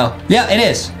don't really know. Yeah, it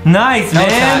is. Nice,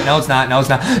 man. No, it's not. No, it's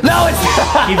not. No, it's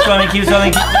not. Keep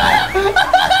swimming.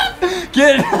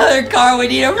 Get another car. We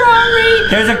need a Ferrari.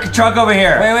 There's a truck over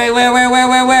here. Wait. Where?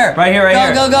 Right here.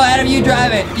 Go, Adam. You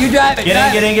drive it.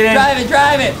 Get in.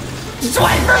 Drive it. Just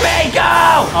wait for me. Go.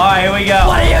 All right, here we go.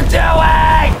 What are you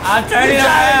doing? I'm turning You're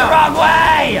driving the around. wrong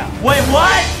way. Wait,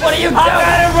 what? What are you doing? I'm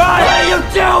gonna run. What are you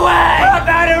doing? I'm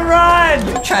about to run.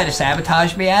 You trying to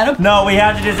sabotage me, Adam? No, we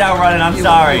have to just outrun it. I'm You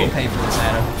sorry. will pay for this,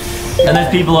 Adam. And there's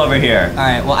people over here. All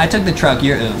right. Well, I took the truck.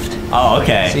 You're oofed. Oh,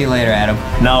 okay. See you later, Adam.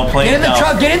 No, please. Get in the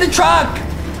truck. Get in the truck.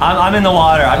 I'm in the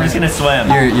water. I'm just gonna swim.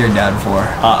 You're done for.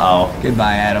 Uh-oh.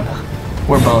 Goodbye, Adam.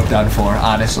 We're both done for,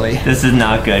 honestly. This is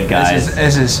not good, guys.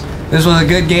 This was a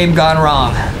good game gone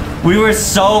wrong. We were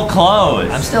so close.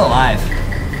 I'm still alive.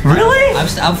 Really?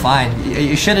 I'm fine.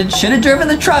 You should have driven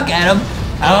the truck, Adam.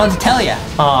 I don't know what to tell you.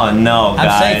 Oh, no, I'm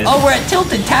guys. safe. Oh, we're at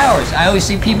Tilted Towers. I always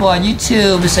see people on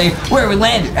YouTube say, where we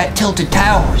landed? At Tilted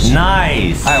Towers.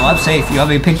 Nice. All right, well, I'm safe. You want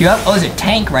me to pick you up? Oh, there's a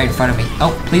tank right in front of me.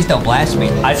 Oh, please don't blast me.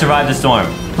 I survived the storm.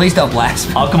 Please don't blast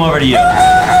me. I'll come over to you.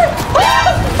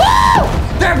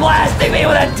 They're blasting me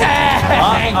with a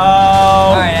tank! Uh-oh.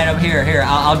 All right, Adam, here.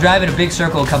 I'll drive in a big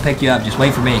circle and come pick you up. Just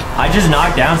wait for me. I just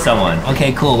knocked down someone.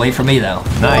 Okay, cool. Wait for me, though.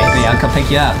 Nice. Okay, I'll come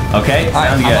pick you up. Okay, All right,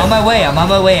 sounds good. I'm on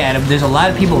my way, Adam. There's a lot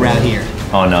of people around here.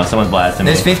 Oh, no, someone's blasting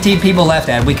me. There's 15 people left,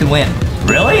 Adam. We can win.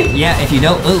 Really? Yeah, if you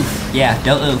don't oof. Yeah,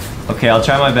 don't oof. Okay, I'll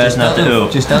try my best not to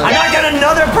oof. Just don't I knocked down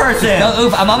another person! Don't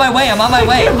oof. I'm on my way. I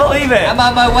can't believe it! I'm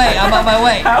on my way.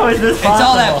 How is this possible? It's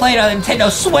all that played on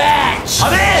Nintendo Switch.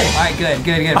 I'm in! All right, good.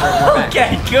 We're back.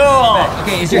 Okay, cool!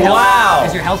 Okay, is your health? Wow!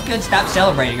 Is your health good? Stop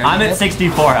celebrating. I'm at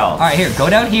 64 health. All right, here. Go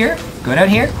down here.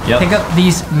 Yep. Pick up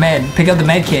these Pick up the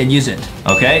med kit and use it.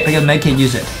 Okay. Pick up the med kit and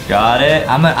use it. Got it.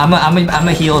 I'm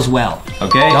a heal as well.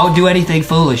 Okay. Don't do anything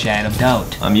foolish, Adam.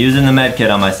 Don't. I'm using the med kit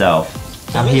on myself.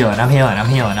 I'm healing. Okay,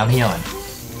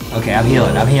 I'm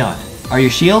healing. Are your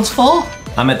shields full?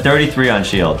 I'm at 33 on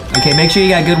shield. Okay, make sure you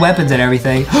got good weapons and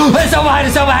everything. There's someone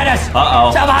behind us!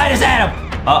 Uh-oh. Someone behind us, Adam!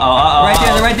 Uh-oh.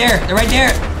 They're right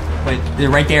there. Wait, they're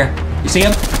right there. You see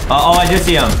them? Uh-oh, I do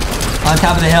see him. On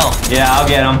top of the hill. Yeah, I'll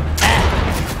get him.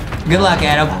 Good luck,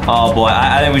 Adam. Oh, boy.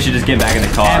 I think we should just get back in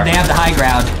the car. They have the high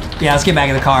ground. Yeah, let's get back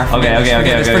in the car. Okay.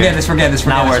 Forget this.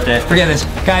 Not worth it. Forget this.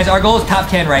 Guys, our goal is top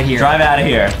 10 right here. Drive out of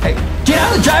here. Hey, get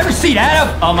out of the driver's seat,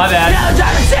 Adam! Oh, my bad. Get out of the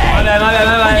driver's seat! My bad.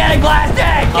 We're getting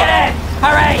blasted! Get in!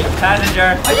 Hurry!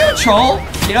 Passenger. Are you a troll?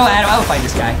 You know, Adam, I'm gonna fight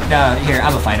this guy. No, here,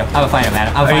 I'm gonna fight him,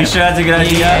 Adam. Are you sure that's a good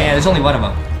idea? Yeah, there's only one of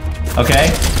them.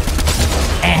 Okay.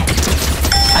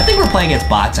 I think we're playing against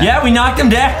bots. Yeah, we knocked him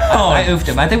down. I oofed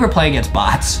him. I think we're playing against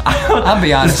bots. I'll be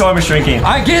The honest. storm is shrinking.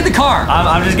 All right, get in the car.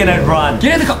 I'm just gonna run.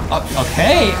 Get in the car.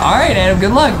 Okay. All right, Adam.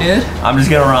 Good luck, dude. I'm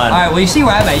just gonna run. All right. Well, you see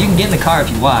where I'm at. You can get in the car if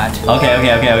you want. Okay.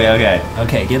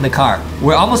 Okay, get in the car.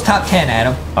 We're almost top 10,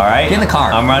 Adam. All right. Get in the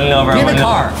car. I'm running over. Get in the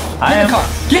car.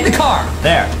 Get in the car.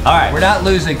 There. All right. We're not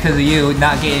losing because of you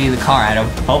not getting in the car, Adam.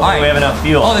 Hopefully we have enough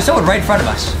fuel. Oh, there's someone right in front of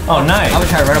us. Oh, nice. I'm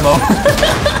gonna try to run him over.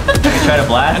 You try to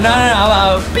blast?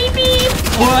 No. Beep beep.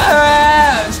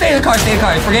 Stay in the car.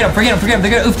 Forget him.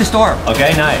 They're gonna oof the storm.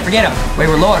 Okay, nice. Forget him. Wait,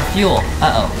 we're low on fuel.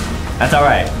 Uh-oh. That's all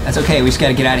right. That's okay. We just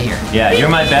gotta get out of here. Yeah, you're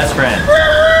my best friend.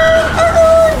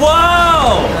 Whoa!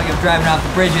 I feel like I'm driving off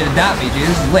the bridge and adopt me, dude.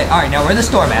 This is lit. All right, now we're in the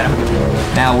storm, Adam.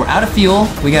 Now we're out of fuel.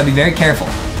 We gotta be very careful.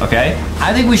 Okay.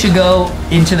 I think we should go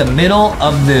into the middle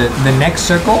of the next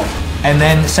circle and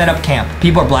then set up camp.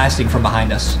 People are blasting from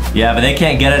behind us. Yeah, but they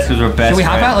can't get us because we're best Should we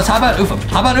hop friends. out? Let's hop out, oof them.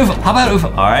 Hop out, oof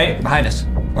them. All right. Behind us.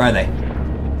 Where are they?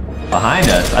 Behind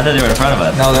us? I thought they were in front of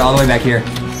us. No, they're all the way back here.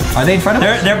 Are they in front of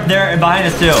us? They're behind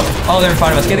us too. Oh, they're in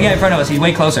front of us. Get the guy in front of us. He's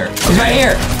way closer. He's right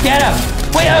here. Get him.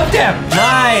 We hooked him.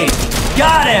 Nice.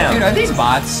 Got him. Dude, are these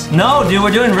bots? No, dude,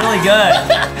 we're doing really good.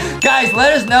 Guys,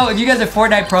 let us know if you guys are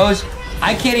Fortnite pros.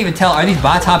 I can't even tell. Are these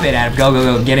bots? Hop in, Adam. Go,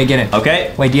 go, go. Get it.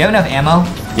 Okay. Wait, do you have enough ammo?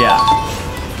 Yeah.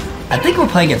 I think we're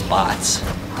playing against bots.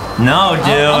 No, dude.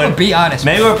 I'm gonna be honest.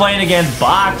 Maybe we're playing against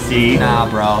Boxy. Nah,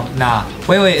 bro. Nah.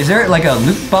 Wait. Is there like a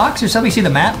loot box or something? See the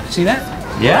map? See that?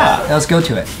 Yeah. Let's go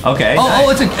to it. Okay. Oh,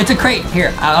 nice. it's a crate.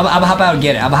 Here, I'm gonna hop out and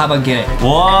get it.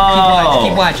 Whoa.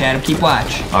 Keep watch, Adam. Keep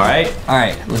watch. All right. All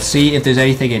right. Let's see if there's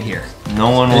anything in here.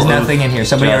 No one will. There's nothing in here.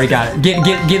 Somebody already got it. Get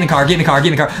in the car. Get in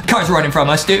the car. Car's running from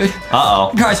us, dude.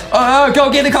 Uh-oh. Cars.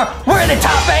 Go get in the car. We're in the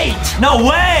top 8. No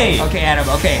way. Okay, Adam.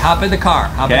 Okay, hop in the car.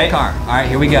 Hop in the car. All right,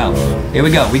 here we go.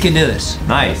 We can do this.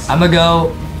 Nice. I'm gonna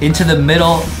go into the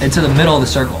middle of the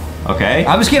circle. Okay.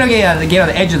 I'm just gonna get on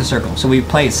the edge of the circle so we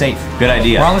play it safe. Good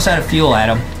idea. We're almost out of fuel,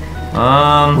 Adam.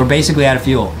 We're basically out of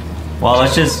fuel. Well,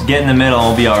 let's just get in the middle and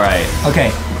we'll be all right.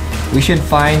 Okay. We should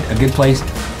find a good place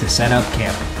to set up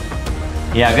camp.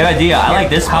 Yeah, good idea. I like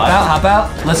this spot. Hop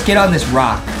out. Let's get on this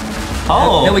rock.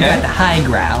 Oh, Then we got the high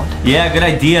ground. Yeah, good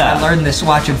idea. I learned this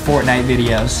watching Fortnite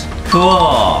videos.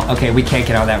 Cool. Okay, we can't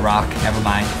get on that rock. Never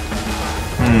mind.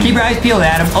 Keep your eyes peeled,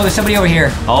 Adam. Oh, there's somebody over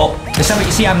here. Oh. There's somebody.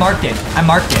 See, I marked it.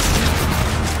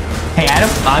 Hey, Adam.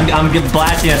 I'm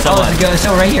blasting at someone. Oh, there's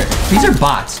someone right here. These are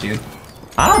bots, dude.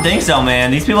 I don't think so, man.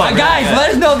 These people are really guys, good. let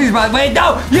us know if these bots. Wait,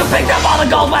 no! You picked up all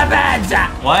the gold weapons!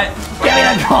 What? Give me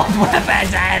the gold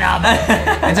weapons, Adam!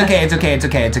 It's okay.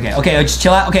 Okay, just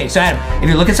chill out. Okay, so Adam, if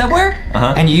you're looking somewhere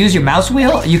and you use your mouse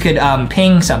wheel, you could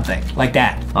ping something like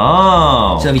that.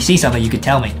 Oh. So if you see something, you could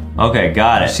tell me. Okay,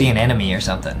 got it. See an enemy or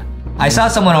something. I saw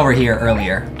someone over here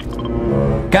earlier.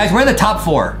 Guys, we're in the top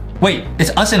 4. Wait,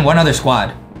 it's us and one other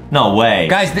squad. No way.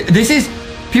 Guys, this is...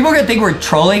 People are gonna think we're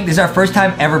trolling. This is our first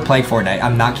time ever playing Fortnite.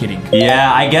 I'm not kidding.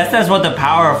 Yeah, I guess that's what the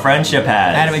power of friendship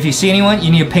has. Adam, if you see anyone,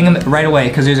 you need to ping them right away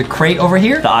because there's a crate over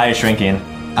here. The eye is shrinking.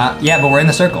 Yeah, but we're in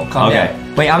the circle. Calm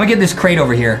down. Wait, I'm gonna get this crate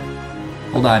over here.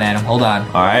 Hold on, Adam. Hold on.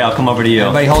 All right, I'll come over to you.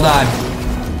 Everybody, hold on.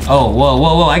 Oh,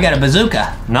 whoa. I got a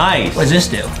bazooka. Nice. What does this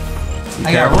do?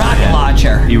 I got a rocket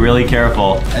launcher. Be really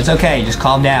careful. It's okay. Just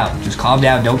calm down. Calm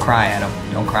down. Don't cry, Adam.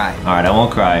 Don't cry. All right, I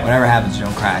won't cry. Whatever happens,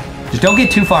 don't cry. Just don't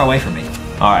get too far away from me.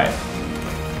 All right.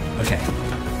 Okay.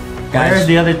 Guys, where's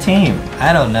the other team?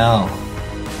 I don't know.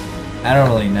 I don't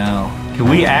really know. Can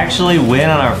we actually win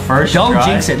on our first try? Don't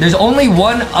jinx it. There's only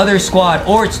one other squad,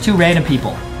 or it's 2 random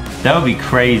people. That would be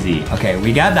crazy. Okay,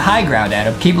 we got the high ground,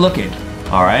 Adam. Keep looking.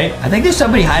 All right. I think there's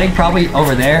somebody hiding probably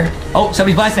over there. Oh,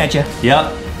 somebody's blasting at you.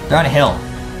 Yep. They're on a hill.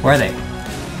 Where are they?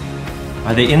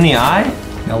 Are they in the eye?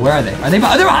 No, where are they? They're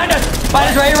behind us!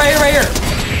 Behind us, right here.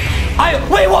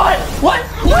 Wait, what? What?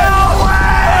 No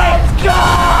way! Let's go!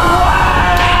 Wow!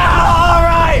 All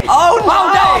right! Oh, no!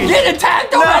 I'm getting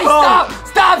attacked already! No.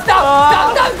 Stop!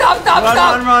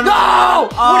 Run. No!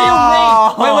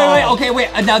 What do you mean? Wait. Okay, wait.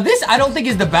 Now this, I don't think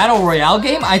is the Battle Royale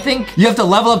game. I think you have to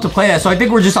level up to play that, so I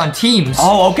think we're just on teams.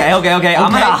 Oh, okay. I'm gonna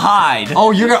hide.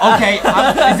 Oh, you're gonna, okay.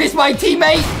 Is this my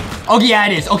teammate? Oh, yeah,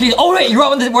 it is. Okay. Oh, wait, we're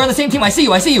on the same team. I see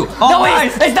you. Oh, no,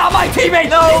 nice. it's not my teammate.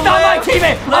 No, it's not my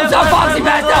teammate. I'm sorry, Foxy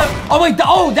backed up. Left. Oh, wait.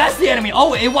 That's the enemy.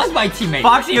 Oh, it was my teammate.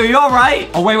 Foxy, are you all right?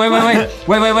 Oh, wait.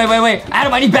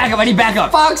 Adam, I need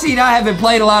backup. Foxy and I have been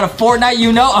playing a lot of Fortnite,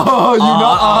 you know.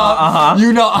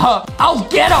 I'll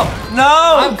get him.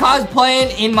 No. I'm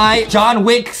cosplaying in my John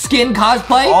Wick skin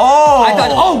cosplay. Oh. I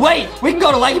thought, wait, we can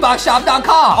go to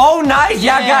LankyBoxShop.com. Oh, nice.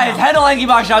 Yeah, guys, head to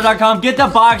LankyBoxShop.com, get the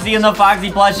Foxy and the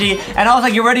Foxy plushie, and also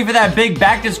get ready for that big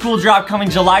back-to-school drop coming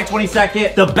July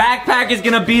 22nd. The backpack is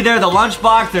gonna be there, the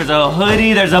lunchbox, there's a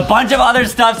hoodie, there's a bunch of other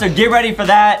stuff, so get ready for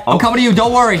that. I'm coming to you,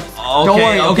 don't worry. Don't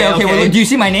worry. Okay. Well, do you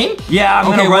see my name? Yeah, I'm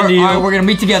gonna run to you. All right, we're gonna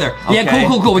meet together. Okay. Yeah,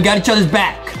 cool. We got each other's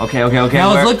back. Okay.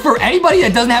 Now let's look for anybody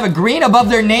that doesn't have a green above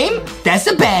their name. That's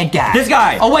a bad guy. This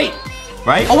guy. Oh wait.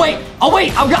 Right? Oh wait.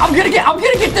 I'm gonna get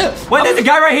the. Wait, there's a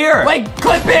guy right here. Wait,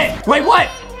 clip it. Wait, what?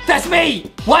 That's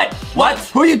me. What? What?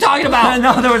 Who are you talking about?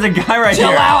 No, there was a guy right here.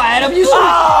 Chill out, Adam. You.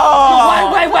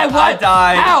 Oh! Wait. What? I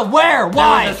died. How? Where?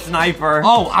 Why? There was a sniper.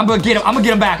 Oh, I'm gonna get him. I'm gonna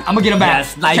get him back. Yeah,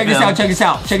 snipe Check him. this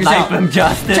out. Snipe him,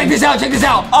 Justin. Check this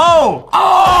out.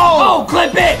 Oh!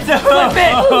 Clip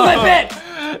it.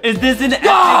 Is this an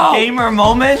epic gamer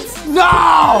moment?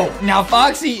 No! Now,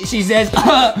 Foxy, she says,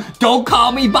 don't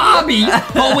call me Bobby,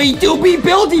 but we do be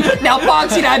building. Now,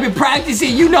 Foxy and I have been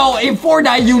practicing, in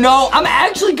Fortnite, I'm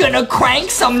actually gonna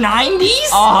crank some 90s.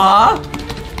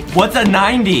 What's a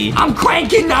 90? I'm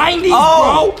cranking 90s,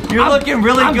 Oh, bro. you're looking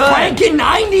really good. I'm cranking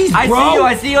 90s, bro.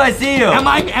 I see you. Am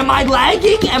I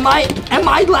lagging? Am I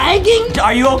lagging?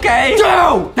 Are you okay?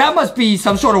 Dude, that must be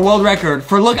some sort of world record.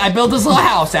 For look, I built this little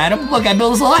house, Adam. Look, I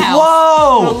built this little house.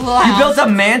 Whoa! You built a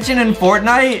mansion in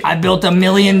Fortnite? I built $1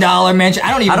 million mansion.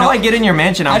 I don't even know. How do I get in your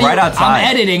mansion? I'm right outside.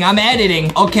 I'm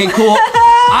editing. Okay, cool.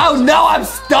 Oh no, I'm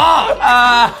stuck.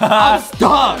 I'm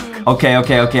stuck. Okay.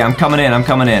 I'm coming in.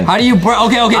 How do you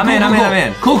okay, I'm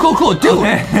in. Cool. Dude,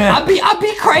 I'll be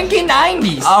cranking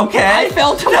 90s. Okay. I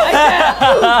fell to my death.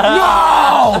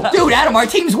 No! Dude, Adam, our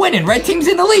team's winning. Red team's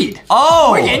in the lead.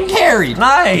 Oh. We're getting carried.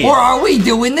 Nice. Or are we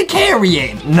doing the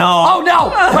carrying? No. Oh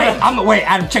no. Wait,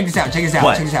 Adam, check this out. What? Check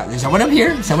this out. There's someone up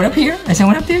here. There's someone up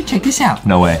there. Check this out.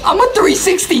 No way. I'm a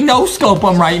 360 no scope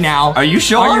them right now. Are you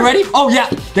sure? Are you ready? Oh yeah.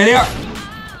 There they are.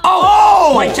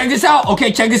 Oh! Wait, check this out.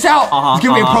 Okay, check this out. It's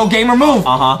gonna be a pro gamer move.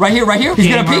 Right here. He's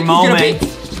gonna peek.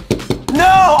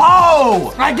 No!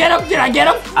 Oh! Did I get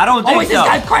him? I don't think so. This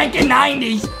guy's cranking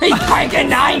 90s. He's cranking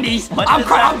 90s. I'm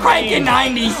cranking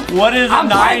 90s. What is a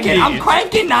 90? I'm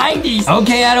cranking 90s.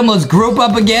 Okay, Adam, let's group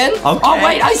up again. Okay. Oh,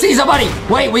 wait, I see somebody.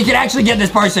 Wait, we can actually get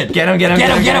this person. Get him.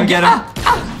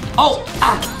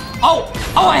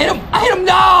 Oh, I hit him.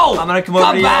 No. I'm gonna come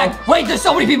over to you. Back. Wait, there's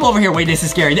so many people over here. Wait, this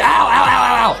is scary.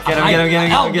 Ow. Get him.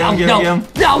 No. Get him.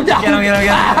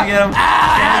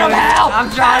 Adam, help. I'm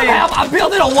trying. Help. I'm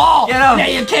building a wall. Get him. Yeah,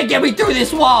 you can't get me through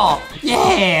this wall.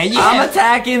 Yeah. I'm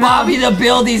attacking them. Bobby the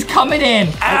Buildy's coming in.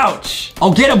 Ouch.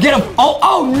 Oh, get him.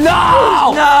 Oh, no.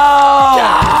 No.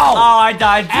 Oh, I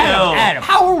died too. Adam,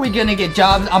 how are we gonna get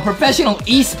jobs on professional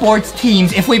esports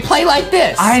teams if we play like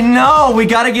this? I know. We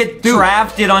gotta get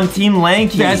drafted on Team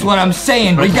Lanky. That's what I'm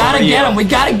saying. We gotta get him.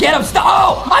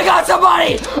 Oh, I got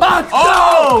somebody.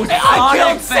 Oh, I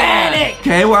killed Sonic.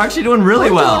 Okay, we're actually doing really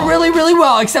well. Doing really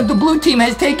well, except the blue team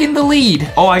has taken the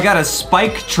lead. Oh, I got a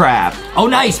spike trap. Oh,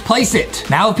 nice. Place it.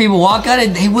 Now if people walk on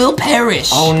it, they will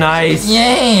perish. Oh, nice.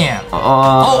 Yeah.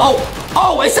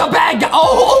 Oh, it's a bad guy.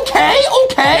 Oh, okay.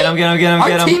 Get him.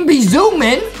 Our team be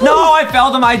zooming. No, I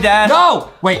fell to my death. No.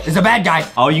 Wait, it's a bad guy.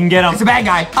 Oh, you can get him. It's a bad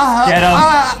guy. Get him.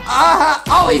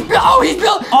 Oh, he's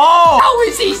built. Oh. How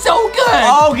is he so good?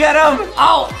 Oh, get him.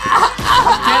 Oh.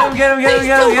 Get him.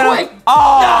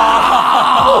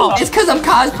 Oh. No. It's because I'm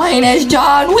cosplaying as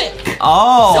John Wick.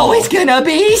 Oh. So it's gonna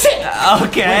be sick.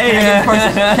 Okay. Wait,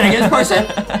 can I get this person?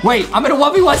 Wait, I'm in a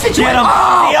 1v1 situation. Get him.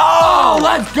 Oh,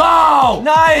 let's go.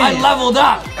 Nice. I leveled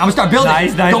up. I'm gonna start building.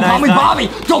 Nice. Don't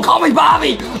call me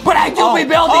Bobby. But I do be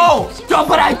building.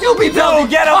 But I do be building. No,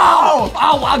 get him.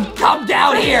 Come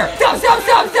down here. Stop.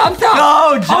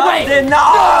 No, Justin, no.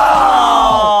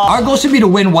 Our goal should be to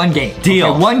win one game. Deal.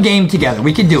 Okay, one game together.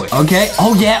 We can do it. Okay.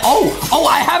 Oh yeah. Oh,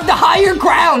 I have the higher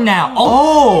ground now.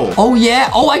 Oh yeah.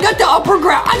 Oh, I got the upper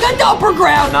ground.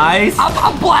 Nice.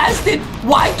 I'm blasted.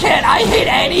 Why can't I hit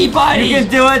anybody? You can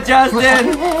do it,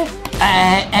 Justin.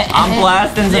 I'm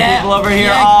blasting some people over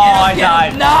here. I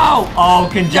died. No. Oh,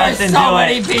 can Justin do it? There's so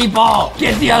many people.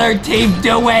 Get the other team.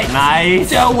 Do it. Nice.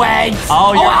 Do it.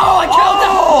 I killed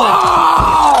them.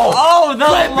 Oh, the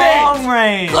long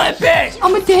range. Clip it.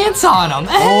 I'm gonna dance on them.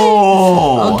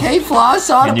 Oh. Okay, floss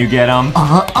on them. Can you get them?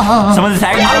 Someone's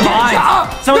attacking me from behind.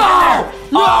 Someone's in there.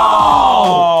 No.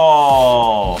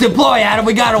 Deploy, Adam.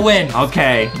 We gotta win.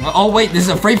 Okay. Oh, wait. This is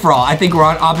a free-for-all. I think we're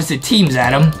on opposite teams,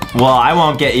 Adam. Well, I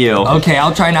won't get you. Okay,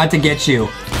 I'll try not to get you.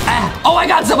 Oh, I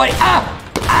got somebody.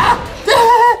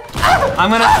 I'm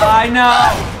gonna try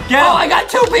now. Get him. Oh, I got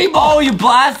 2 people. Oh, you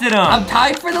blasted him. I'm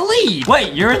tied for the lead.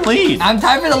 Wait, you're in lead. I'm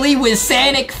tied for the lead with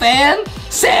Sonic fan.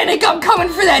 Sonic, I'm coming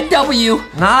for that W.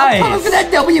 Nice. I'm coming for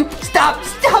that W. Stop.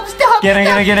 Get him.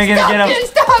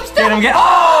 Stop.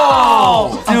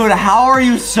 Oh! Dude, how are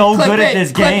you so good at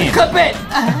this game? Clip it.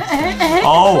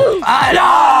 Oh.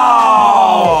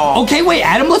 No. Okay, wait,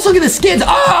 Adam, let's look at the skins.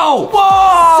 Oh!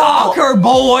 Whoa! Soccer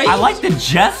boy. I like the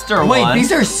Jester one. Wait,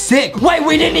 these are sick. Wait,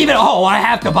 we didn't even. Oh, I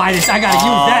have to buy this. I gotta use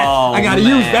that. I gotta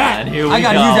use that. Here we I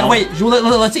gotta go. use that. Wait,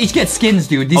 let's each get skins,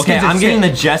 dude. These skins are I'm sick. getting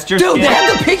the Jester skin. Dude, they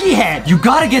have the piggy head. You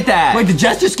gotta get that. Wait, the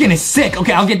Jester skin is sick.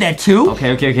 Okay, I'll get that too.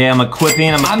 Okay. I'm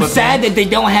equipping. I'm sad that they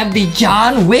don't have the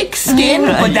John Wick skin,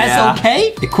 but that's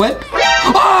okay. Equip.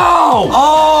 Oh!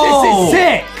 This is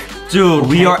sick. Dude,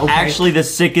 we are actually the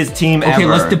sickest team ever. Okay,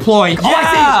 let's deploy. Yeah. Oh,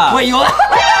 I see. Wait, you is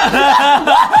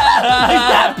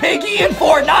that Piggy in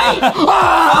Fortnite?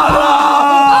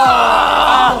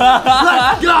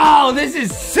 Let's go. This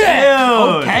is sick.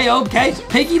 Dude. Okay.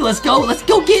 Piggy, let's go. Let's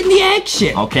go get in the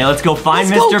action. Okay, let's go find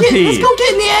Mr. P. Let's go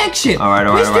get in the action. All right.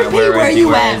 Mr. P, where are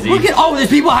you at? Look at. Oh, there's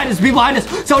people behind us.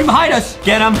 Somebody behind us.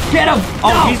 Get him. Get him.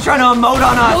 Oh, he's trying to emote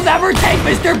on us. You'll never take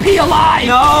Mr. P alive.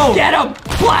 No. Get him.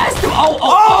 Blast him.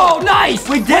 Oh, nice.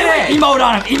 We did it. Emote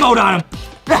on him.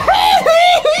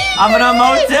 I'm gonna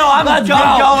emote too. I'm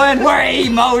going. We're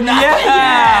emoting.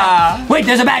 Yeah. Wait,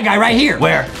 there's a bad guy right here.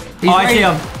 Where? He's I see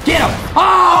him. Get him.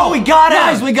 Oh, we got him.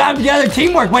 Guys, we got him together.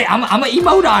 Teamwork. Wait, I'm gonna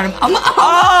emote on him. I'm gonna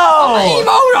Oh.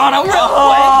 emote on him real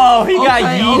quick. Oh, he got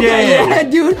yeeted. Yeah,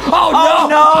 dude. Oh, Oh,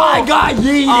 no. no. I got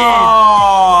yeeted.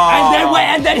 Oh.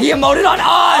 And then he emoted on us.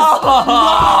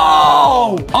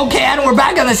 Oh. No. Okay, Adam, we're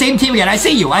back on the same team again. I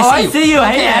see you. I see you.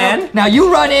 Okay, Hey, Adam. man. Now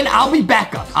you run in. I'll be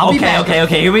back up. I'll be back up.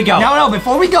 Okay, here we go. No,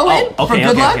 before we go in, for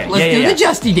good luck, let's do the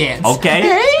Justy dance. Okay.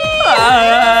 Hey.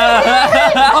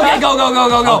 Okay, go.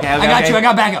 Okay, I got you. I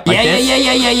got back up. Like Yeah.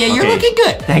 You're Okay. looking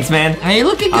good. Thanks, man. Hey, you're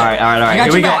looking good. All right.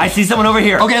 Here we go. I see someone over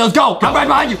here. Okay, let's go. I'm right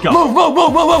behind you. Go.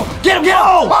 Move. Get him.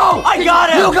 Oh, I got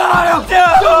him. You got him. Dude,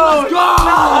 let's go.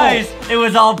 Nice. It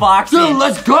was all boxing. Dude,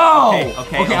 let's go.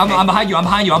 Okay. I'm behind you.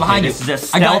 This is a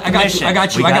stealth mission. I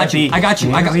got you. We I gotta got you. be I got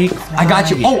you. very I got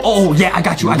you. quiet. Oh, yeah, I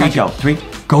got you. I got you. 3.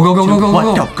 Go. One,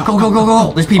 go.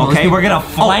 Go. There's people. Okay, we're gonna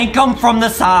flank them from the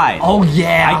side. Oh,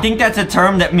 yeah. I think that's a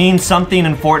term that means something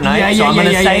in Fortnite, so I'm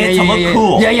gonna say it to look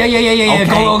cool. Yeah.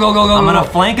 Okay. Go. I'm gonna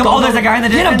flank him. Oh, there's a guy in the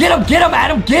distance. Get him,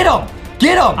 Adam. Get him.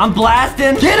 I'm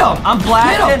blasting. Get him. I'm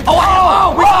blasting.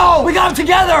 Oh, we got him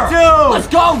together. Dude. Let's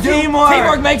go, dude.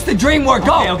 Teamwork. Makes the dream work.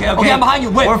 Go. Okay. I'm behind you.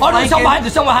 Wait. We're There's someone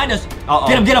behind us. Uh-oh.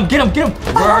 Get him.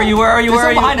 Where are you? There's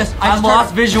someone behind us. I've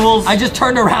lost visuals. I just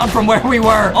turned around from where we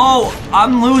were. Oh,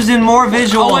 I'm losing more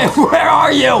visuals. Oh, wait, where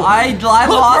are you? I Look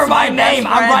lost for my best name.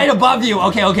 I'm friend. right above you.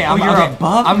 Okay. You're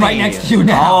above I'm me. right next to you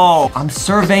now. Oh, I'm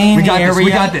surveying We got the this. area.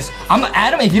 We got this.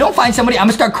 Adam, if you don't find somebody, I'm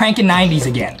gonna start cranking 90s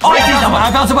again. Oh, I see someone.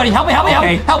 I found somebody. Help me.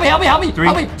 Okay. Help me.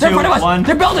 3, They're in front of us. 1.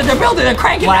 They're building. They're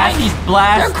cranking 90s.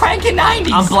 Blast. They're cranking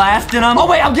 90s. I'm blasting them. Oh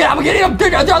wait, I'm getting them.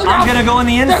 They're on the ground. I'm gonna go on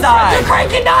the They're inside.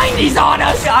 cranking 90s on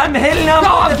us. I'm hitting them.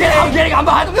 No, I'm getting. I'm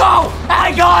behind them. No,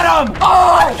 I got him.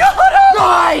 Oh, I got him.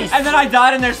 nice. And then I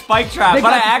died in their spike trap,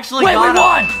 but I actually Wait, got we him.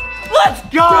 won. Let's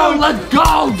go. Dude, let's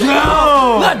go, dude.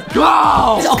 Let's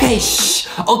go. Okay, shh.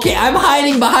 Okay, I'm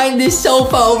hiding behind this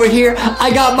sofa over here. I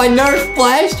got my Nerf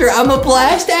blaster. I'm a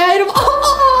blast Adam.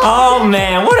 Oh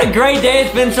man, what a great day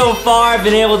it's been so far. I've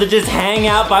been able to just hang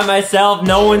out by myself.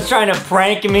 No one's trying to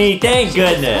prank me. Thank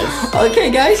goodness.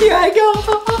 Okay, guys, here I go.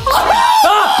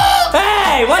 Oh,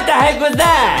 hey, what the heck was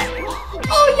that?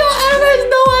 Oh, yo, Adam has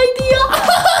no idea.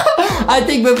 I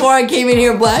think before I came in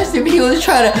here blasting, he was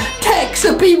trying to text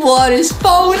some people on his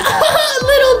phone.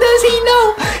 Little does he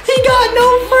know, he got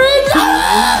no friends.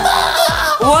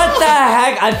 What the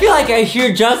heck? I feel like I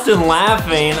hear Justin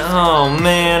laughing. Oh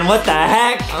man, what the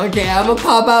heck? Okay, I'm gonna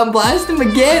pop out and blast him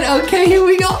again. Okay, here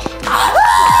we go.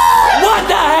 What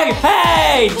the heck?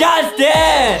 Hey, Justin!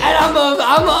 And I'm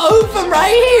a oof him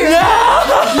right here.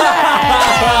 Yeah.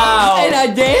 And I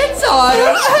dance on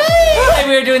him. Hey,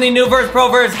 we are doing the New Verse Pro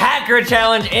Verse Hacker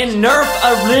Challenge in Nerf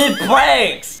Elite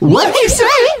Pranks. What you say?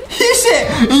 You said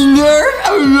Nerf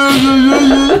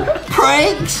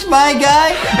pranks, my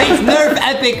guy? It's Nerf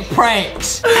epic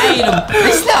pranks.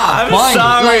 It's not funny.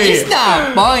 sorry. Like, it's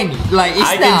not funny. Like, it's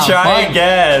I not can try funny.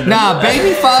 again. Nah,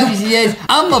 Baby Foxy says,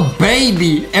 I'm a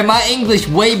baby, and my English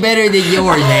way better than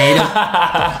yours,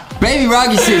 Adam. Baby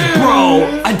Rocky says,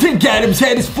 bro, I think Adam's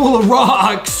head is full of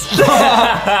rocks.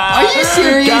 Are you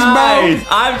serious, Guys, bro?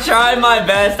 I'm trying my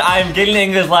best. I'm getting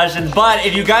English lessons, but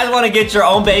if you guys want to get your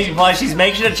own baby plushies,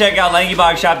 make sure to check out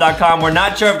LankyBoxShop.com. We're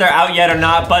not sure if they're out yet or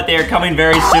not, but they are coming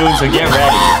very soon, so get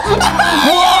ready.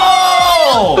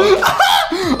 Whoa!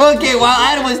 Okay, while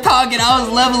Adam was talking, I was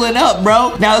leveling up,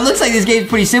 bro. Now, it looks like this game's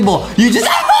pretty simple. You just...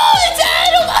 it's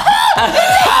Adam!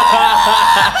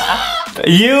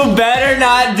 You better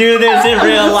not do this in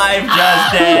real life,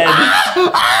 Justin.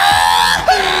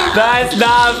 That's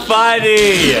not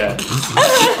funny.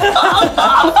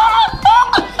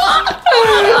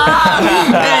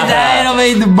 Adam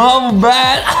made the bubble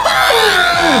bath.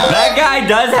 That guy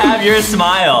does have your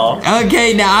smile.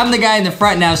 Okay, now I'm the guy in the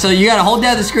front now, so you gotta hold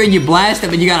down the screen, you blast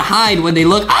them, and you gotta hide when they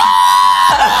look.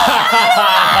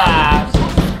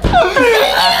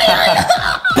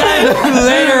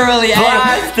 Literally,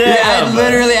 Adam.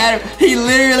 Literally, Adam. He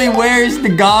literally wears the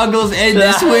goggles and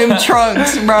the swim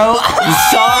trunks, bro.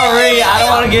 Sorry, I don't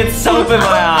want to get soap in my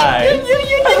eye.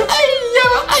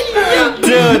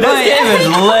 Dude, this game is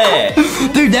lit.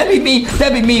 Dude, that'd be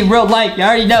me in real life. You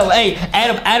already know. Hey,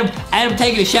 Adam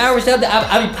taking a shower or something.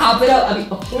 I be popping up.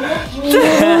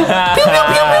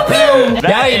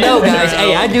 Now you know, guys.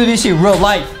 Hey, I do this in real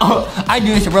life. I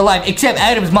do this in real life. Except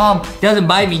Adam's mom doesn't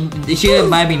buy me. She doesn't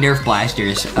buy me Nerf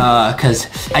blasters, cause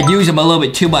I use them a little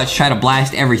bit too much, trying to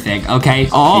blast everything. Okay.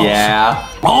 Oh. Yeah.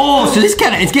 Oh, so this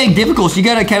it's getting difficult. So you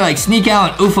gotta kind of like sneak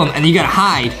out and oof them, and you gotta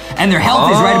hide, and their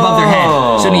health is right above their head.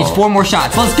 So it needs 4 more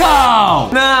shots. Let's go.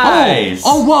 Nice.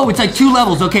 Oh, whoa, it's like 2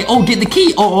 levels. Okay, oh, get the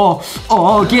key. Oh,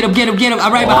 get him.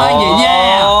 I'm right behind you.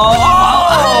 Yeah.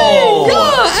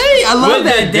 Hey, I love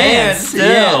that dance.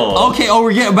 Yeah. Okay, oh,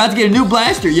 we're about to get a new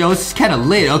blaster. Yo, this is kind of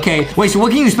lit. Okay, wait, so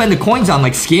what can you spend the coins on?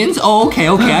 Like skins? Oh, okay,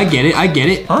 I get it.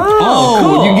 Oh,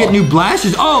 cool. You can get new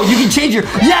blasters. Oh, you can change your,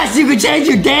 yes, you can change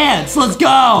your dance. Let's go.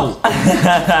 All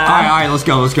right, let's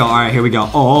go. All right, here we go.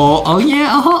 Oh,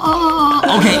 yeah.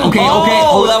 Okay.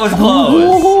 Oh, that was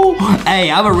close.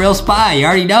 Hey, I'm a real spy. You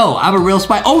already know. I'm a real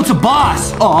spy. Oh, it's a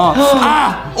boss. Oh.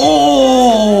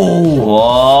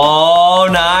 Whoa,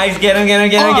 nice. Get him. Okay,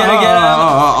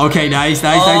 nice.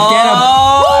 Get him.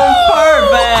 Oh,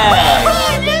 perfect.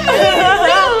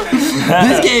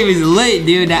 This game is lit,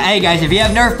 dude. Now, hey, guys, if you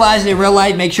have Nerf blasters in real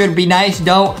life, make sure to be nice.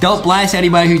 Don't blast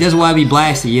anybody who doesn't want to be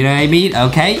blasted. You know what I mean?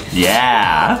 Okay?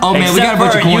 Yeah. Oh, man, we got a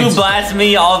bunch of coins. You blast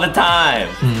me all the time.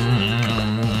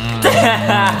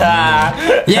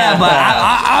 Yeah, but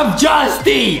I'm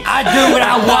Justy. I do what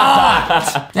I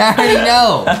want. I already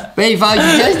know. Baby Fox,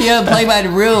 you just don't play by the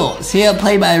rules. He don't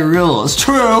play by the rules.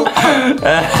 True.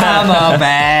 I'm a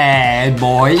bad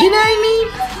boy. You know what I mean?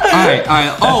 All right.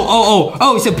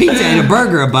 Oh, it's a pizza and a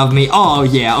burger above me. Oh,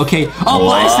 yeah, okay. Oh,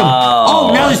 blast him. Oh,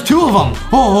 now there's 2 of them.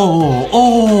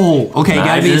 Oh. Okay, nice.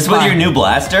 gotta be Is this with your new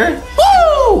blaster?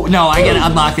 Woo! No, I gotta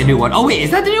unlock the new one. Oh, wait,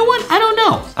 is that the new one? I don't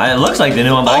know. It looks like the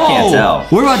new one, but I can't tell.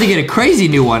 We're about to get a crazy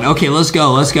new one. Okay, let's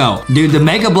go. Dude, the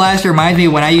Mega Blaster reminds me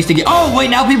of when I used to get... Oh, wait,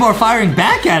 now people are firing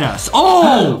back at us.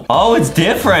 Oh! Oh, it's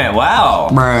different. Wow.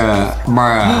 Bruh.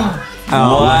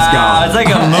 Oh, wow, let's go. It's like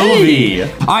a movie.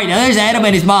 Hey. All right, now there's Adam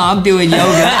and his mom doing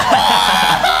yoga.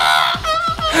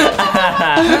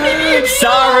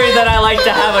 Sorry that I like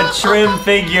to have a trim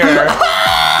figure.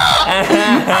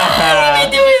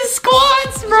 I'm doing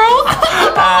squats, bro.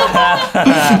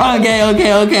 Okay.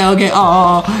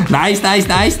 Oh, nice.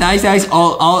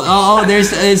 Oh,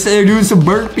 they're doing some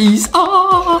burpees.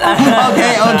 Oh,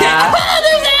 okay.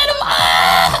 There's Adam.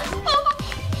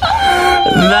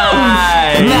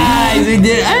 Nice, we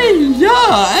did. Hey,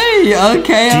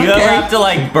 okay. Do you ever have to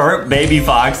like burp baby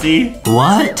Foxy?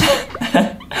 What?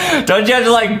 Don't you have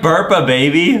to like burp a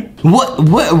baby? What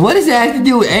does that have to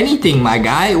do with anything, my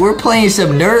guy? We're playing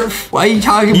some Nerf. Why are you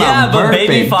talking about burping? Yeah, but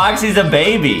baby Foxy's a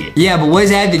baby. Yeah, but what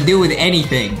does that have to do with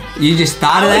anything? You just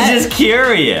thought of that? I was just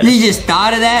curious. You just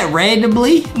thought of that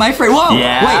randomly? My friend, whoa.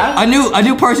 Yeah? Wait, a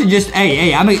new person just,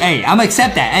 hey, I'm gonna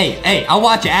accept that. Hey, I'll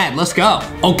watch your ad. Let's go.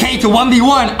 Okay, to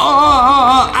 1v1.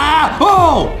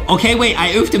 Okay, wait,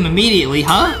 I oofed him immediately,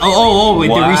 huh? Wait,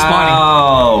 they're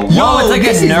respawning. Yo, it's like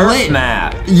a Nerf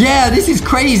map. Yeah, this is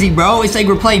crazy, bro. It's like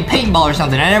we're playing paintball or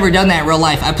something. I never done that in real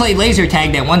life. I played laser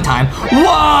tag that one time.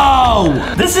 Whoa!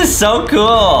 This is so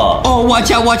cool. Oh, watch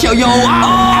out, yo.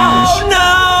 Ouch.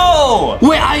 No!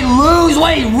 Wait, I lose.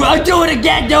 Wait, do it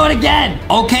again.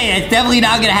 Okay, it's definitely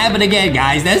not gonna happen again,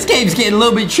 guys. This game's getting a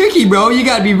little bit tricky, bro. You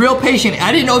gotta be real patient.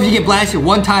 I didn't know if you get blasted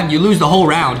one time, you lose the whole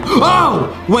round.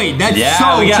 Oh, wait, that's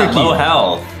so we got tricky. Low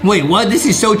health. Wait, what? This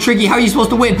is so tricky. How are you supposed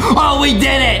to win? Oh, we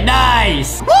did it.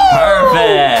 Nice.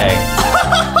 Perfect.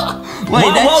 Wait,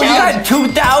 whoa, you got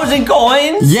 2,000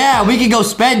 coins? Yeah, we can go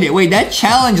spend it. Wait, that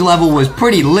challenge level was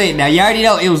pretty lit. Now, you already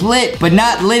know it was lit, but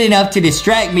not lit enough to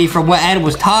distract me from what Adam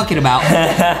was talking about.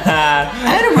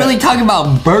 Adam really talking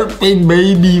about burping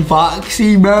baby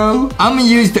Foxy, bro. I'm gonna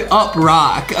use the up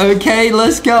rock, okay?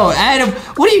 Let's go. Adam,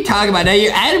 what are you talking about? Now,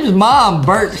 Adam's mom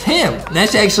burps him.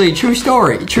 That's actually a true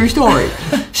story.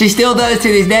 She still does to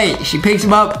this day. She picks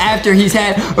him up after he's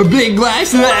had a big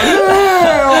glass of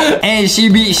that. And she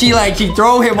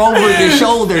throw him over the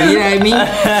shoulder, you know what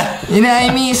I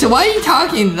mean? So why are you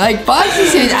talking? Like, Foxy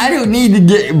says I don't need to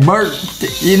get burped,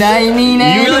 you know what I mean,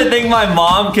 Adam? You really think my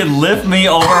mom could lift me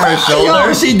over her shoulder?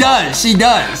 Yo, she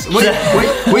does. What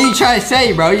are you trying to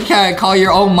say, bro? You trying to call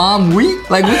your own mom weak?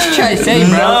 Like, what you trying to say,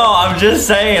 bro? No, I'm just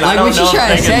saying, like, I don't know if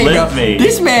they can lift me.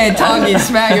 This man talking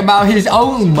smack about his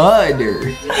own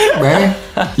mother, bro.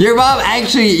 Your mom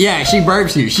actually, yeah, she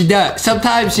burps you. She does.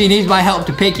 Sometimes she needs my help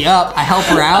to pick you up. I help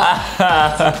her out.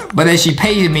 But then she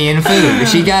pays me in food.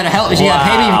 She got to help. She got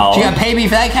to pay me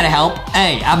for that kind of help.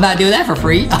 Hey, I'm not doing that for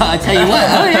free. I'll tell you what.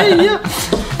 Oh, yeah.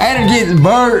 Adam gets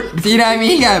burped. You know what I mean?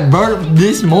 He got burped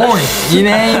this morning. You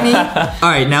know what I mean? All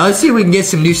right, now let's see if we can get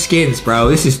some new skins, bro.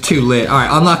 This is too lit. All right,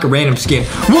 unlock a random skin.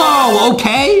 Whoa,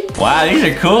 okay. Wow, these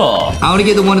are cool. I want to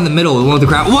get the one in the middle, the one with the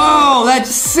crown. Whoa, that's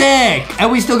sick.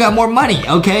 And we still got more money.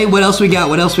 Okay, what else we got?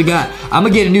 I'm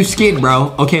going to get a new skin,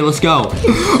 bro. Okay, let's go.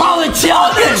 Oh, the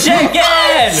chicken.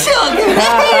 Chicken.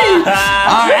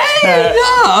 All right.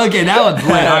 No. Okay, that one's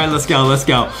lit. All right, let's go.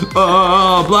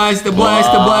 Oh, blast him.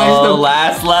 Oh,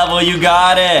 last level, you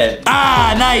got it.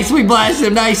 Ah, nice. We blasted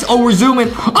him. Nice. Oh, we're zooming.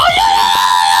 Oh,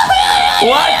 yeah.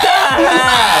 What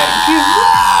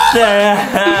the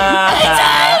heck?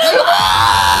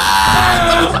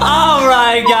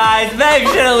 Alright guys, make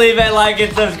sure to leave a like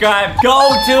and subscribe. Go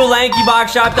to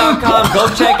LankyBoxShop.com. Go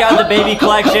check out the baby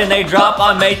collection. They drop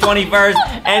on May 21st.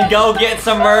 And go get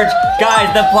some merch.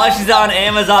 Guys, the plush is on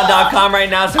Amazon.com right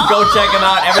now, so go check them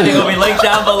out. Everything will be linked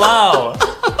down below.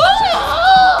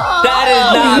 That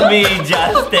is not me,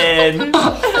 Justin.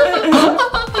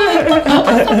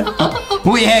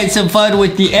 We had some fun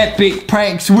with the epic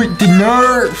pranks with the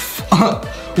Nerf.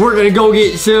 We're gonna go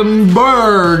get some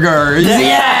burgers.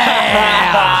 Yeah!